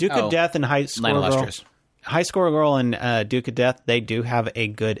 The Duke of Death and High Score Girl. High Score Girl and Duke of Death, they do have a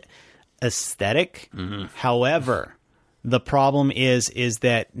good aesthetic. Mm-hmm. However, the problem is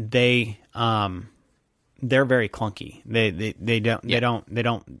that they're very clunky. They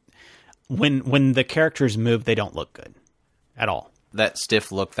don't when the characters move, they don't look good at all. That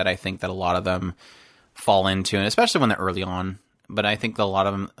stiff look that I think that a lot of them fall into, and especially when they're early on. But I think that a lot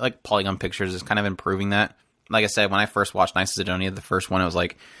of them, like Polygon Pictures, is kind of improving that. Like I said, when I first watched Knights of Sidonia, the first one, it was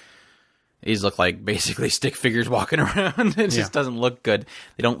like, these look like basically stick figures walking around. It just doesn't look good.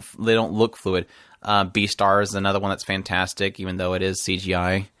 They don't look fluid. Beastar is another one that's fantastic, even though it is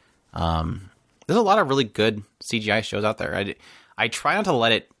CGI. There's a lot of really good CGI shows out there. I try not to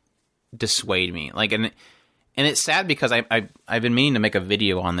let it dissuade me. Like, and it's sad because I've been meaning to make a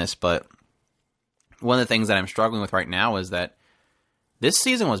video on this, but one of the things that I'm struggling with right now is that this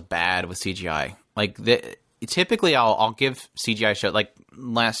season was bad with CGI. Like, typically I'll give CGI show, like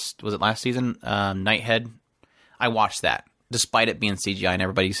last season, Nighthead. I watched that despite it being CGI and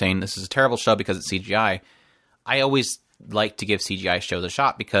everybody saying this is a terrible show because it's CGI. I always like to give CGI shows a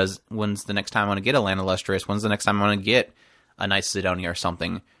shot because when's the next time I want to get a Land of Lustrous? When's the next time I want to get a Knights of Sidonia or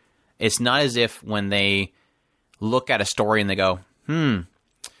something? It's not as if when they look at a story and they go,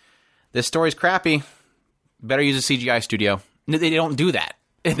 this story's crappy, better use a CGI studio. They don't do that.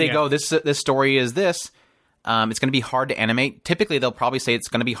 They go, this story is this. It's going to be hard to animate. Typically, they'll probably say it's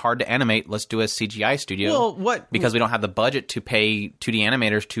going to be hard to animate. Let's do a CGI studio. Well, because we don't have the budget to pay 2D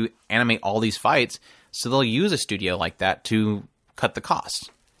animators to animate all these fights. So they'll use a studio like that to cut the costs.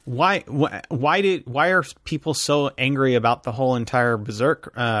 Why are people so angry about the whole entire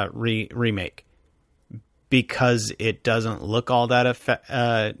Berserk remake? Because it doesn't look all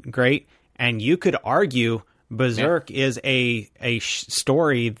that great, and you could argue Berserk is a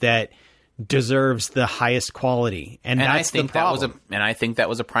story that deserves the highest quality, and that's the problem. I think that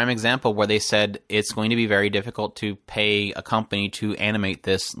was a prime example where they said it's going to be very difficult to pay a company to animate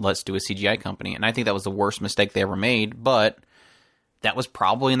this. Let's do a CGI company, and I think that was the worst mistake they ever made. But that was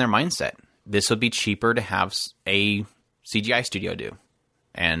probably in their mindset. This would be cheaper to have a CGI studio do,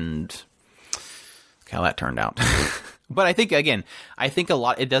 and look how that turned out. But I think a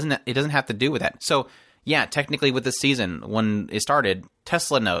lot. It doesn't have to do with that. So. Yeah, technically with the season, when it started,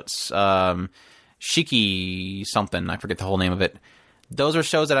 Tesla Notes, Shiki something, I forget the whole name of it. Those are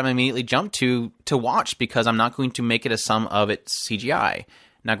shows that I'm immediately jumped to watch because I'm not going to make it a sum of its CGI.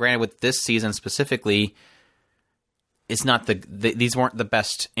 Now, granted, with this season specifically, it's not these weren't the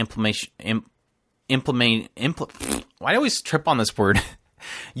best why do I always trip on this word?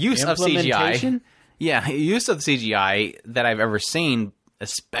 Use of CGI. Yeah, use of CGI that I've ever seen.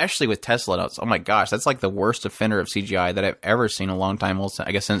 Especially with Tesla Notes. Oh my gosh, that's like the worst offender of CGI that I've ever seen in a long time. Well,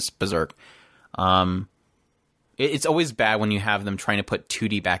 I guess since Berserk. It's always bad when you have them trying to put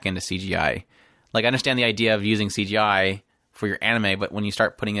 2D back into CGI. Like, I understand the idea of using CGI for your anime, but when you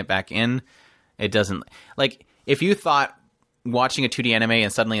start putting it back in, it doesn't... Like, if you thought watching a 2D anime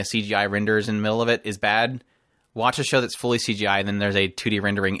and suddenly a CGI renders in the middle of it is bad, watch a show that's fully CGI and then there's a 2D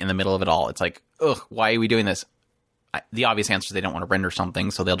rendering in the middle of it all. It's like, ugh, why are we doing this? The obvious answer is they don't want to render something,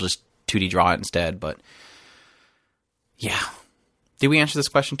 so they'll just 2D draw it instead. But yeah, did we answer this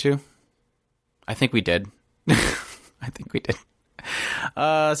question too? I think we did. I think we did.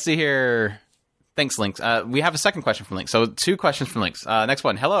 See here. Thanks, Links. We have a second question from Links. So 2 questions from Links. Next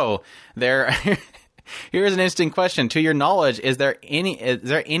one. Hello there. Here's an interesting question. To your knowledge, is there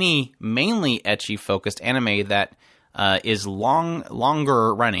any mainly ecchi focused anime that is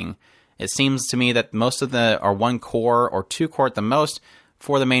longer running? It seems to me that most of the are 1 core or 2 core at the most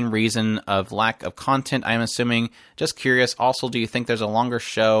for the main reason of lack of content, I'm assuming. Just curious. Also, do you think there's a longer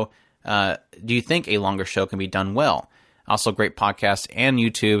show? Do you think a longer show can be done well? Also, great podcast and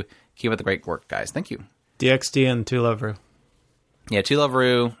YouTube. Keep up the great work, guys. Thank you. DxD and To Love Ru. Yeah, To Love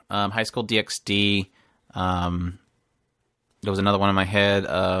Ru, High School DxD. There was another one in my head.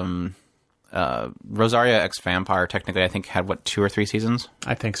 Rosaria X Vampire, technically, I think had, 2 or 3 seasons?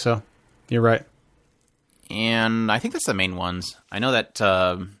 I think so. You're right. And I think that's the main ones. I know that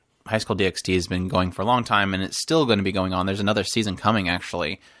High School DxD has been going for a long time, and it's still going to be going on. There's another season coming,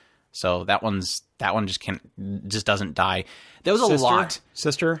 actually. So that one just doesn't die. There was a lot.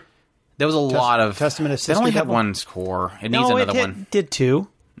 Sister? There was a lot of... Testament of Sister? They only had 1 core. It needs another one. It did 2.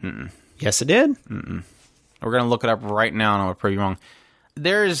 Mm-mm. Yes, it did. Mm-mm. We're going to look it up right now, and I'm pretty wrong.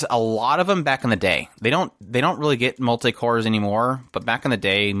 There's a lot of them back in the day. They don't really get multi-cores anymore, but back in the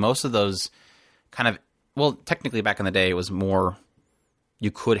day, most of those kind of... Well, technically back in the day, it was more...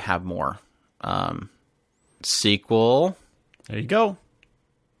 You could have more. Sequel. There you go.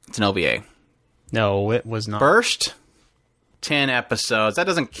 It's an OVA. No, it was not. Burst. 10 episodes. That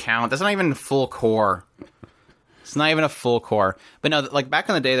doesn't count. That's not even full core. It's not even a full core. But no, like back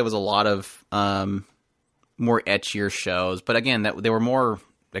in the day, there was a lot of... more etchier shows, but again, that they were more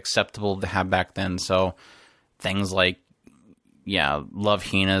acceptable to have back then. So things like, Love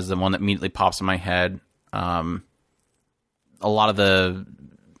Hina is the one that immediately pops in my head. A lot of the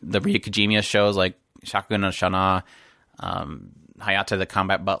Ryukujima shows like Shakugan no Shana, Hayate the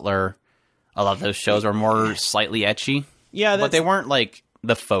Combat Butler. A lot of those shows are more slightly ecchi. Yeah, but they weren't like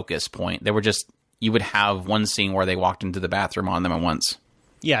the focus point. They were just, you would have one scene where they walked into the bathroom on them at once.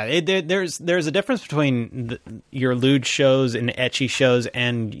 Yeah, there's a difference between your lewd shows and ecchi shows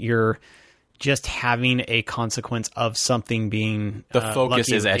and your just having a consequence of something being the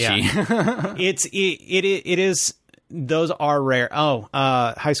focus lucky. Is ecchi. Yeah. it is. Those are rare. Oh,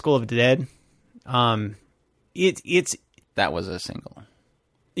 High School of the Dead. It's that was a single.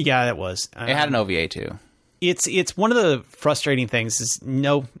 Yeah, it was. It had an OVA too. It's one of the frustrating things. Is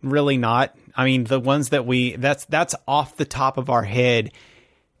no, really not. I mean, the ones that that's off the top of our head.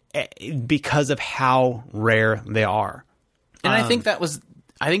 Because of how rare they are. And I think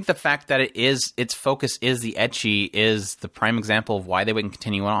the fact that its focus is the ecchi is the prime example of why they wouldn't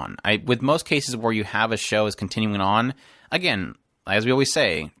continue on. With most cases where you have a show is continuing on, again, as we always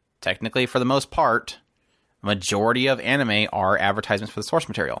say, technically for the most part, majority of anime are advertisements for the source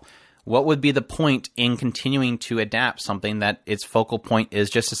material. what would be the point in continuing to adapt something that its focal point is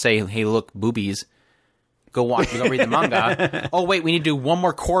just to say, hey, look, boobies, go read the manga. Oh, wait, we need to do one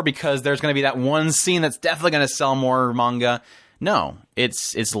more core because there's going to be that one scene that's definitely going to sell more manga. No,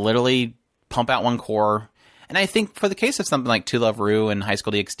 it's literally pump out one core. And I think for the case of something like To Love Ru and High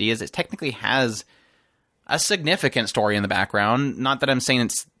School DxD is it technically has a significant story in the background. Not that I'm saying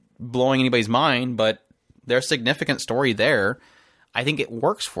it's blowing anybody's mind, but there's significant story there. I think it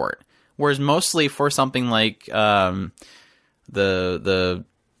works for it. Whereas mostly for something like the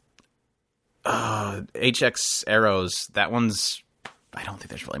HX Arrows, that one's, I don't think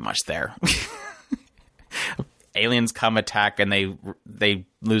there's really much there. Aliens come attack and they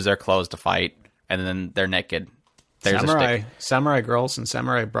lose their clothes to fight, and then they're naked. There's Samurai Girls and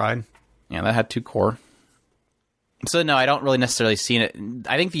Samurai Bride. Yeah, that had 2 core. So no, I don't really necessarily see it.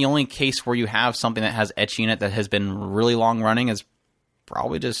 I think the only case where you have something that has ecchi in it that has been really long running is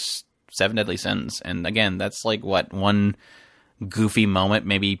probably just Seven Deadly Sins. And again, that's like what, one goofy moment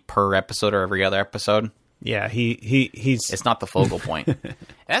maybe per episode or every other episode. Yeah, he's it's not the focal point.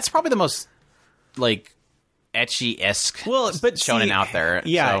 That's probably the most like ecchi-esque shonen out there.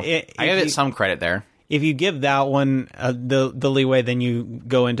 Yeah, so I give it some credit there. If you give that one the leeway, then you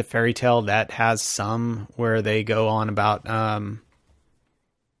go into Fairy Tail that has some where they go on about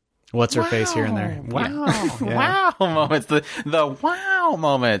what's her face here and there. Wow, yeah. Wow moments, the wow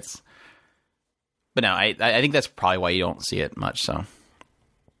moments. But no, I think that's probably why you don't see it much. So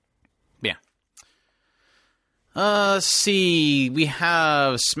yeah. Let's see. We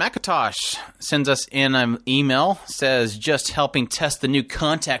have Smackatosh sends us in an email, says, just helping test the new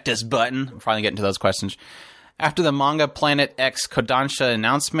Contact Us button. I'm finally getting to those questions. After the Manga Planet X Kodansha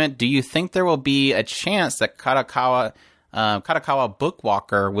announcement, do you think there will be a chance that Kadokawa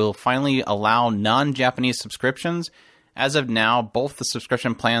Bookwalker will finally allow non-Japanese subscriptions? As of now, both the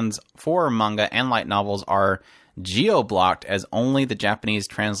subscription plans for manga and light novels are geo-blocked, as only the Japanese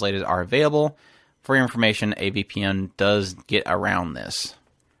translated are available. For your information, AVPN does get around this.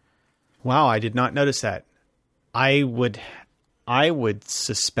 Wow, I did not notice that. I would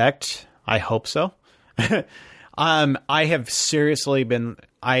suspect, I hope so. I have seriously been,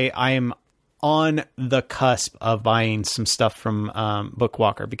 I am on the cusp of buying some stuff from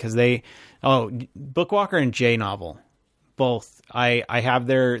Bookwalker because Bookwalker and J Novel, both. I have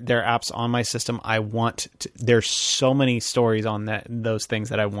their apps on my system. There's so many stories on those things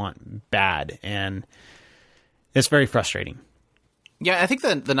that I want bad, and it's very frustrating. Yeah, I think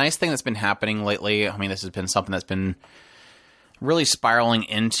the nice thing that's been happening lately, I mean, this has been something that's been really spiraling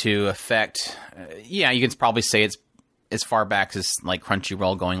into effect. Yeah, you can probably say it's as far back as like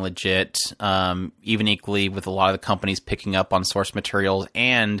Crunchyroll going legit, even equally with a lot of the companies picking up on source materials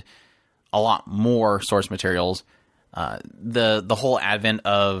and a lot more source materials. The whole advent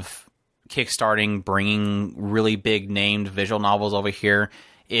of kickstarting, bringing really big named visual novels over here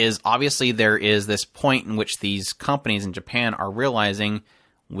is obviously there is this point in which these companies in Japan are realizing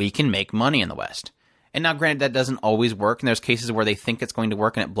we can make money in the West. And now, granted, that doesn't always work, and there's cases where they think it's going to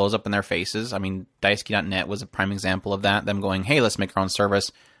work and it blows up in their faces. I mean, Daisuki.net was a prime example of that, them going, hey, let's make our own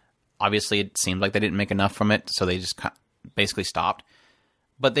service. Obviously, it seemed like they didn't make enough from it, so they just basically stopped.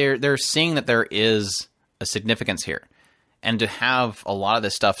 But they're seeing that there is a significance here. And to have a lot of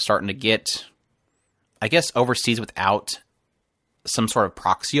this stuff starting to get, I guess, overseas without some sort of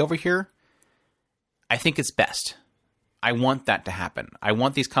proxy over here, I think it's best. I want that to happen. I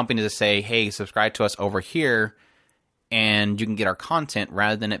want these companies to say, hey, subscribe to us over here, and you can get our content,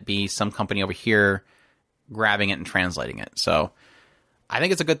 rather than it be some company over here grabbing it and translating it. So I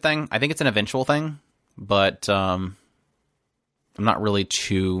think it's a good thing. I think it's an eventual thing, but I'm not really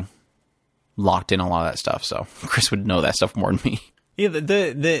too locked in a lot of that stuff. So Chris would know that stuff more than me. Yeah,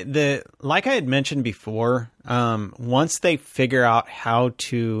 the like I had mentioned before, once they figure out how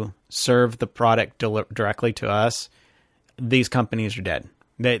to serve the product directly to us, these companies are dead.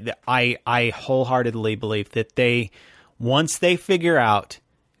 I wholeheartedly believe that once they figure out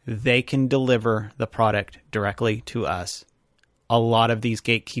they can deliver the product directly to us, a lot of these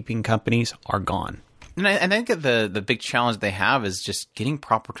gatekeeping companies are gone. And I think that the big challenge they have is just getting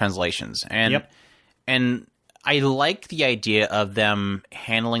proper translations. And and I like the idea of them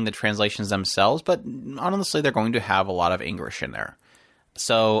handling the translations themselves, but honestly, they're going to have a lot of English in there.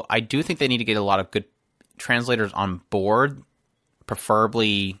 So I do think they need to get a lot of good translators on board,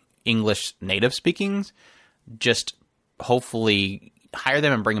 preferably English native speakings. Just hopefully hire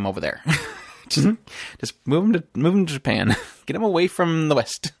them and bring them over there. just move them to Japan. Get them away from the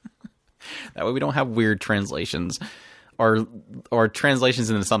West. That way we don't have weird translations or translations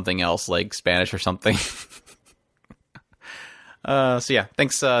into something else like Spanish or something. So yeah,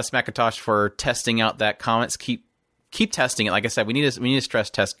 thanks Smackintosh for testing out that comments. Keep testing it. Like I said, we need a stress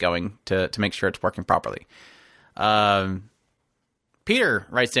test going to make sure it's working properly. Peter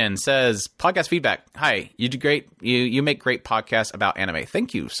writes in, says, podcast feedback. Hi, you do great. You make great podcasts about anime.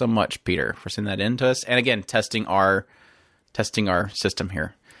 Thank you so much, Peter, for sending that in to us. And again, testing our system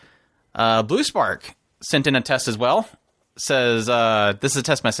here. Blue Spark sent in a test as well. Says, this is a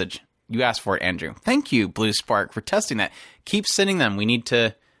test message. You asked for it, Andrew. Thank you, Blue Spark, for testing that. Keep sending them. We need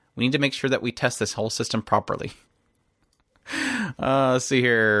to make sure that we test this whole system properly. Let's see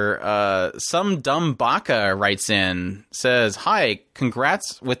here. Some dumb baka writes in, says, hi,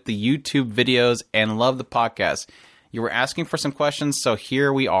 congrats with the YouTube videos and love the podcast. You were asking for some questions, so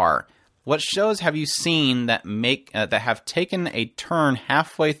here we are. What shows have you seen that have taken a turn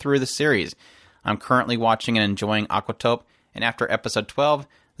halfway through the series? I'm currently watching and enjoying Aquatope, and after episode 12,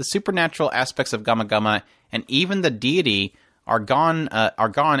 the supernatural aspects of Gama Gama and even the deity are gone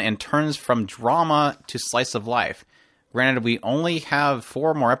and turns from drama to slice of life. Granted, we only have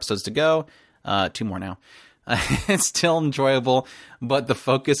 4 more episodes to go. 2 more now. It's still enjoyable, but the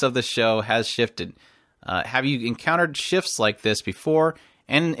focus of the show has shifted. Have you encountered shifts like this before?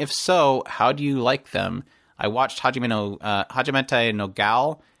 And if so, how do you like them? I watched Hajimete no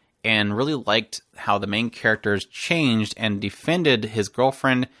Gal and really liked how the main characters changed and defended his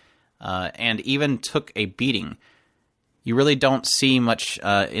girlfriend and even took a beating. You really don't see much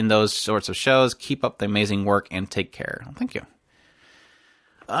in those sorts of shows. Keep up the amazing work and take care. Thank you.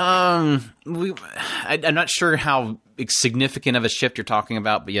 I'm not sure how significant of a shift you're talking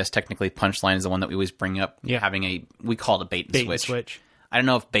about, but yes, technically Punchline is the one that we always bring up. Yeah. We call it a bait and switch. I don't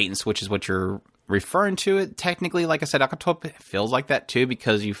know if bait and switch is what you're referring to it. Technically, like I said, Aquatope feels like that too,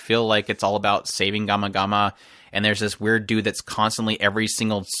 because you feel like it's all about saving Gama Gama, and there's this weird dude that's constantly every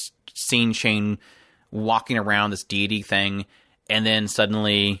single scene chain walking around this deity thing, and then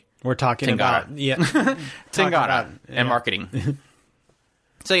suddenly we're talking Tengara. about Tengara and marketing.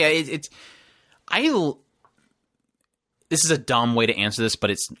 So yeah, this is a dumb way to answer this, but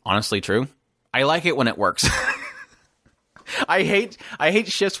it's honestly true. I like it when it works. I hate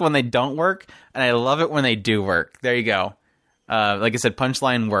shifts when they don't work, and I love it when they do work. There you go. Like I said,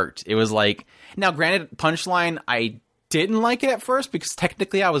 Punchline worked. It was like, now granted, Punchline, I didn't like it at first because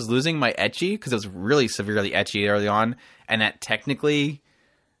technically I was losing my ecchi because it was really severely ecchi early on, and that technically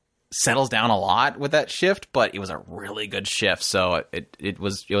settles down a lot with that shift, but it was a really good shift, so it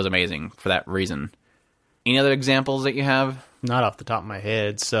was amazing for that reason. Any other examples that you have? Not off the top of my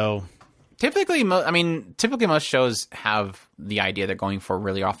head, so... Typically most shows have the idea they're going for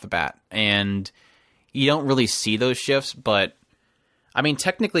really off the bat, and you don't really see those shifts, but I mean,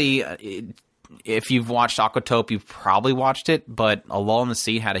 technically, if you've watched Aquatope, you've probably watched it, but A Lull in the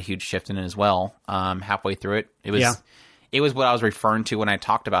Sea had a huge shift in it as well, halfway through it. It was what I was referring to when I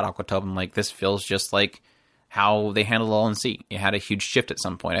talked about Aquatope. I'm like, this feels just like how they handled Lull in the Sea. It had a huge shift at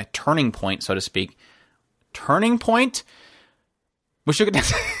some point, a turning point, so to speak. Turning point? Mushoku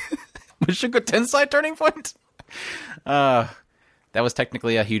Tensei turning point? That was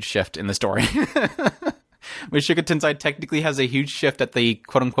technically a huge shift in the story. Mushoku Tensei technically has a huge shift at the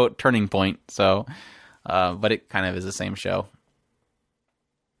quote-unquote turning point, so... but it kind of is the same show.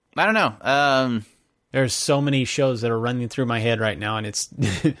 I don't know. There's so many shows that are running through my head right now, and it's...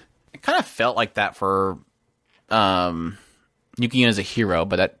 It kind of felt like that for Yuki as a Hero,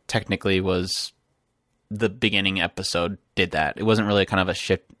 but that technically was... the beginning episode did that. It wasn't really kind of a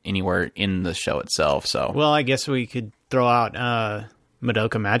shift anywhere in the show itself. So, well, I guess we could throw out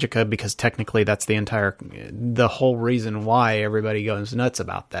Madoka Magica, because technically that's the whole reason why everybody goes nuts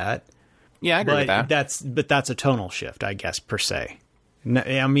about that. Yeah, I agree with that. But that's a tonal shift, I guess, per se.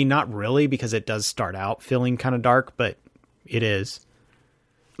 I mean, not really, because it does start out feeling kind of dark, but it is.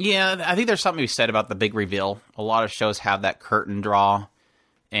 Yeah, I think there's something to be said about the big reveal. A lot of shows have that curtain draw,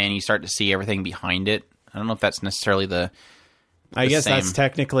 and you start to see everything behind it. I don't know if that's necessarily I guess same. That's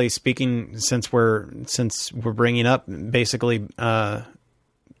technically speaking, since we're bringing up basically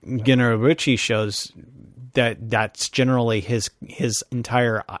Genrobuchi shows, that's generally his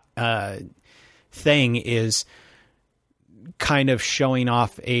entire thing is kind of showing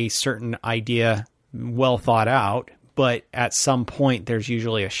off a certain idea, well thought out, but at some point there's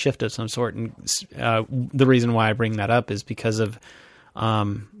usually a shift of some sort. And the reason why I bring that up is because of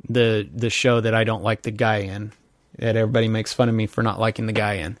the show that I don't like the guy in, that everybody makes fun of me for not liking the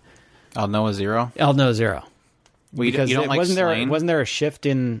guy in. Aldnoah Zero? Aldnoah Zero. Well, you don't like Slain? Wasn't there a shift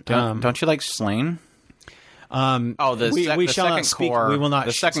in... Don't you like Slain? Oh, the shall second not speak. core. We will not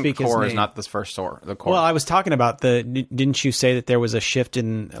The second speak his core is name. not the first core. The core. Well, I was talking about didn't you say that there was a shift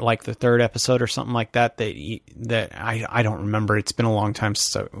in like the third episode or something like that? That I don't remember. It's been a long time,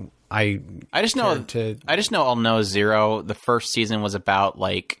 so I just know I'll know Zero. The first season was about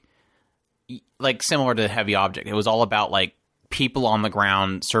like similar to Heavy Object. It was all about like people on the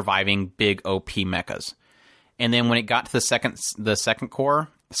ground surviving big OP mechas. And then when it got to the second core,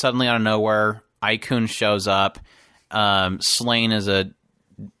 suddenly out of nowhere, Icun shows up. Slain is a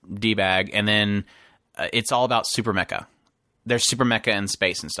D-bag, and then it's all about super mecha. There's super mecha in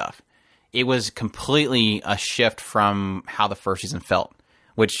space and stuff. It was completely a shift from how the first season felt,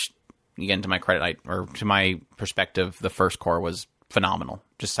 which, again, to my credit, to my perspective, the first core was phenomenal.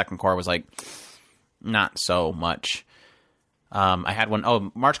 Just second core was like not so much. I had one.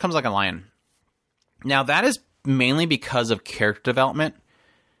 Oh, March Comes Like a Lion. Now that is mainly because of character development,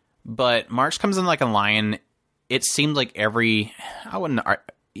 but March Comes in Like a Lion. It seemed like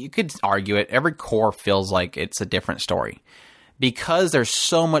you could argue it. Every core feels like it's a different story because there's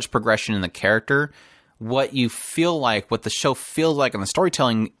so much progression in the character. What you feel like, what the show feels like, and the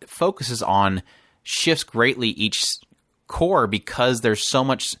storytelling focuses on shifts greatly each core because there's so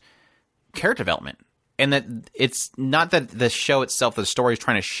much character development. And that it's not that the show itself, the story is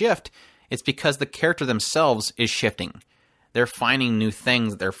trying to shift. It's because the character themselves is shifting. They're finding new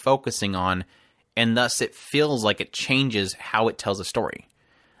things that they're focusing on, and thus it feels like it changes how it tells a story.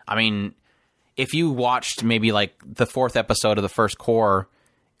 I mean, if you watched maybe like the fourth episode of the first core,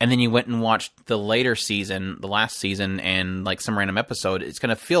 and then you went and watched the later season, the last season, and like some random episode, it's going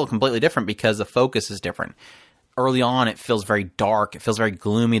to feel completely different because the focus is different. Early on, it feels very dark. It feels very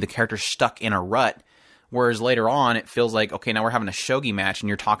gloomy. The character's stuck in a rut. Whereas later on, it feels like, okay, now we're having a shogi match, and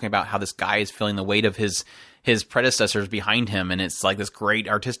you're talking about how this guy is feeling the weight of his predecessors behind him, and it's like this great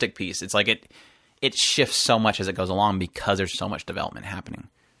artistic piece. It's like it shifts so much as it goes along because there's so much development happening.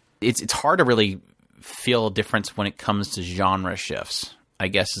 It's hard to really feel a difference when it comes to genre shifts, I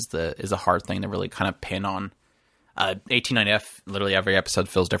guess is the hard thing to really kind of pin on. 18-9F, literally every episode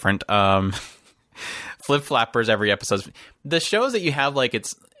feels different. Flip Flappers, every episode. The shows that you have, like,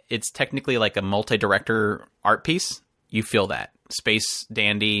 it's technically like a multi-director art piece. You feel that. Space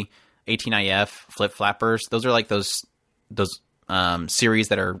Dandy, 18IF, Flip Flappers, those are like those series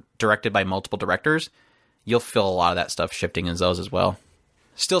that are directed by multiple directors. You'll feel a lot of that stuff shifting in those as well.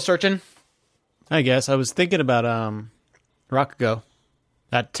 Still searching? I guess. I was thinking about Rakugo.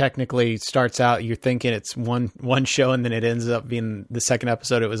 That technically starts out, you're thinking it's one show, and then it ends up being the second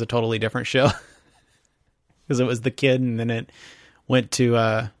episode. It was a totally different show. Because it was the kid, and then it went to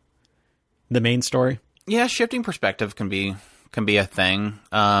the main story. Yeah, shifting perspective can be a thing.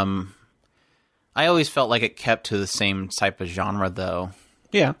 I always felt like it kept to the same type of genre, though.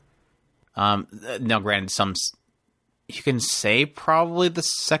 Yeah. Now, granted, you can say probably the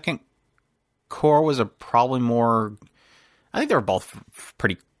second core was probably more. I think they were both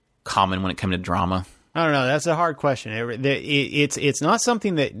pretty common when it came to drama. I don't know. That's a hard question. It's not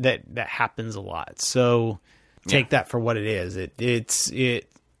something that happens a lot. So take that for what it is.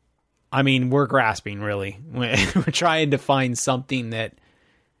 I mean, we're grasping, really. We're trying to find something that.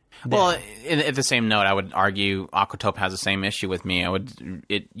 Well, at the same note, I would argue Aquatope has the same issue with me.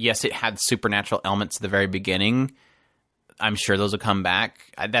 Yes, it had supernatural elements at the very beginning. I'm sure those will come back.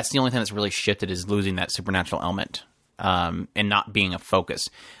 That's the only thing that's really shifted, is losing that supernatural element and not being a focus.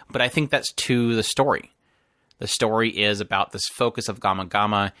 But I think that's to the story. The story is about this focus of Gamma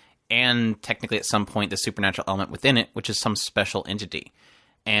Gamma and technically at some point the supernatural element within it, which is some special entity.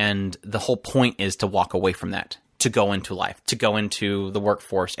 And the whole point is to walk away from that, to go into life, to go into the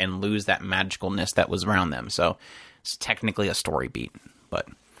workforce and lose that magicalness that was around them. So it's technically a story beat. But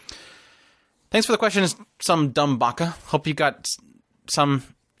thanks for the questions, some dumb baka. Hope you got some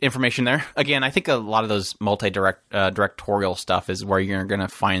information there. Again, I think a lot of those directorial stuff is where you're going to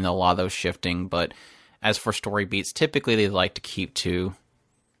find a lot of those shifting. But as for story beats, typically they like to keep to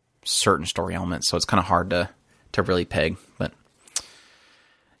certain story elements. So it's kind of hard to really peg. But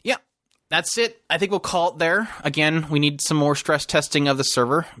yeah, that's it. I think we'll call it there. Again, we need some more stress testing of the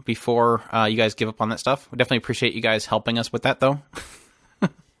server before you guys give up on that stuff. We definitely appreciate you guys helping us with that, though.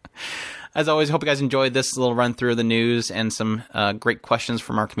 As always, hope you guys enjoyed this little run through of the news and some great questions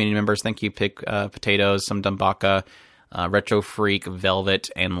from our community members. Thank you, Pig Potatoes, some Dumbaka, Retro Freak, Velvet,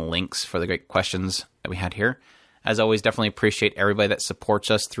 and Lynx for the great questions that we had here. As always, definitely appreciate everybody that supports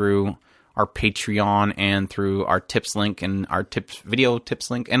us through our Patreon and through our tips link and our video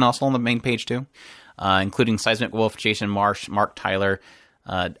tips link, and also on the main page too, including Seismic Wolf, Jason Marsh, Mark Tyler,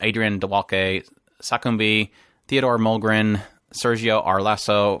 Adrian DeWalke, Sakumbi, Theodore Mulgren, Sergio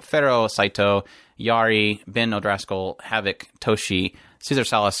Arlaso, Ferro Saito, Yari, Ben O'Draskell, Havoc, Toshi, Cesar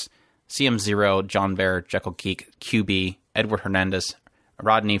Salas, CM0, John Bear, Jekyll Geek, QB, Edward Hernandez,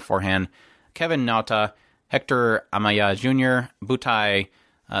 Rodney Forehand, Kevin Nauta, Hector Amaya Jr., Butai,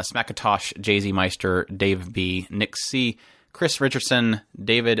 Smackatosh, Jay-Z Meister, Dave B., Nick C., Chris Richardson,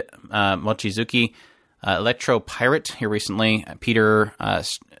 David Mochizuki, Electro Pirate here recently, Peter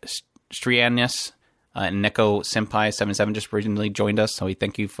Strianis, Neko Senpai 77 just recently joined us, so we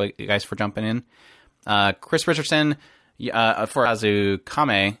thank you guys for jumping in. Chris Richardson, Furazu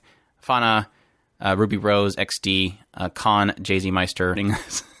Kame, Fana, Ruby Rose, XD, Khan, Jay-Z Meister.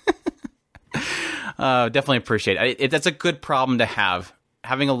 Definitely appreciate it. That's a good problem to have.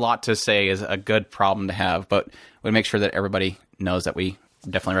 Having a lot to say is a good problem to have, but we make sure that everybody knows that we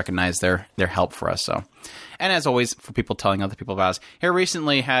definitely recognize their help for us. So, and as always, for people telling other people about us, here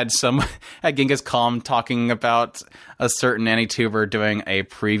recently had Genghis Khan talking about a certain AniTuber doing a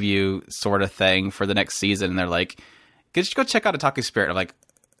preview sort of thing for the next season, and they're like, "Just go check out Otaku Spirit." I'm like,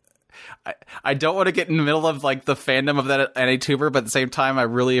 I don't want to get in the middle of like the fandom of that AniTuber, but at the same time, I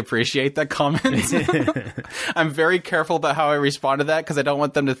really appreciate that comment. I'm very careful about how I respond to that because I don't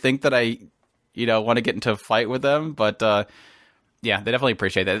want them to think that I, want to get into a fight with them. But yeah, they definitely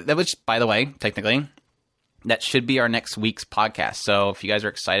appreciate that. That was, by the way, technically, that should be our next week's podcast. So if you guys are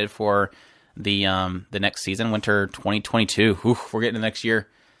excited for the next season, winter 2022, we're getting to next year.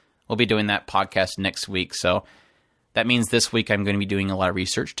 We'll be doing that podcast next week. So that means this week I'm going to be doing a lot of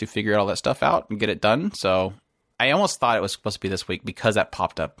research to figure all that stuff out and get it done. So I almost thought it was supposed to be this week because that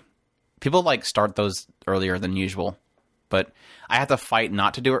popped up. People start those earlier than usual, but I have to fight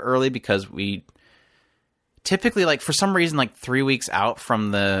not to do it early because we typically for some reason 3 weeks out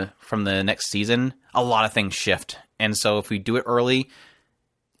from the next season, a lot of things shift. And so if we do it early,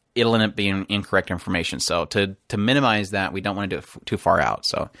 it'll end up being incorrect information. So to minimize that, we don't want to do it too far out.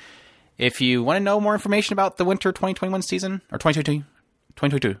 So if you want to know more information about the winter 2021 season, or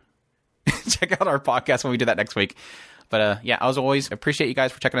 2022, check out our podcast when we do that next week. But yeah, as always, appreciate you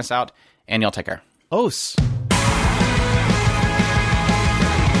guys for checking us out, and y'all take care. Os.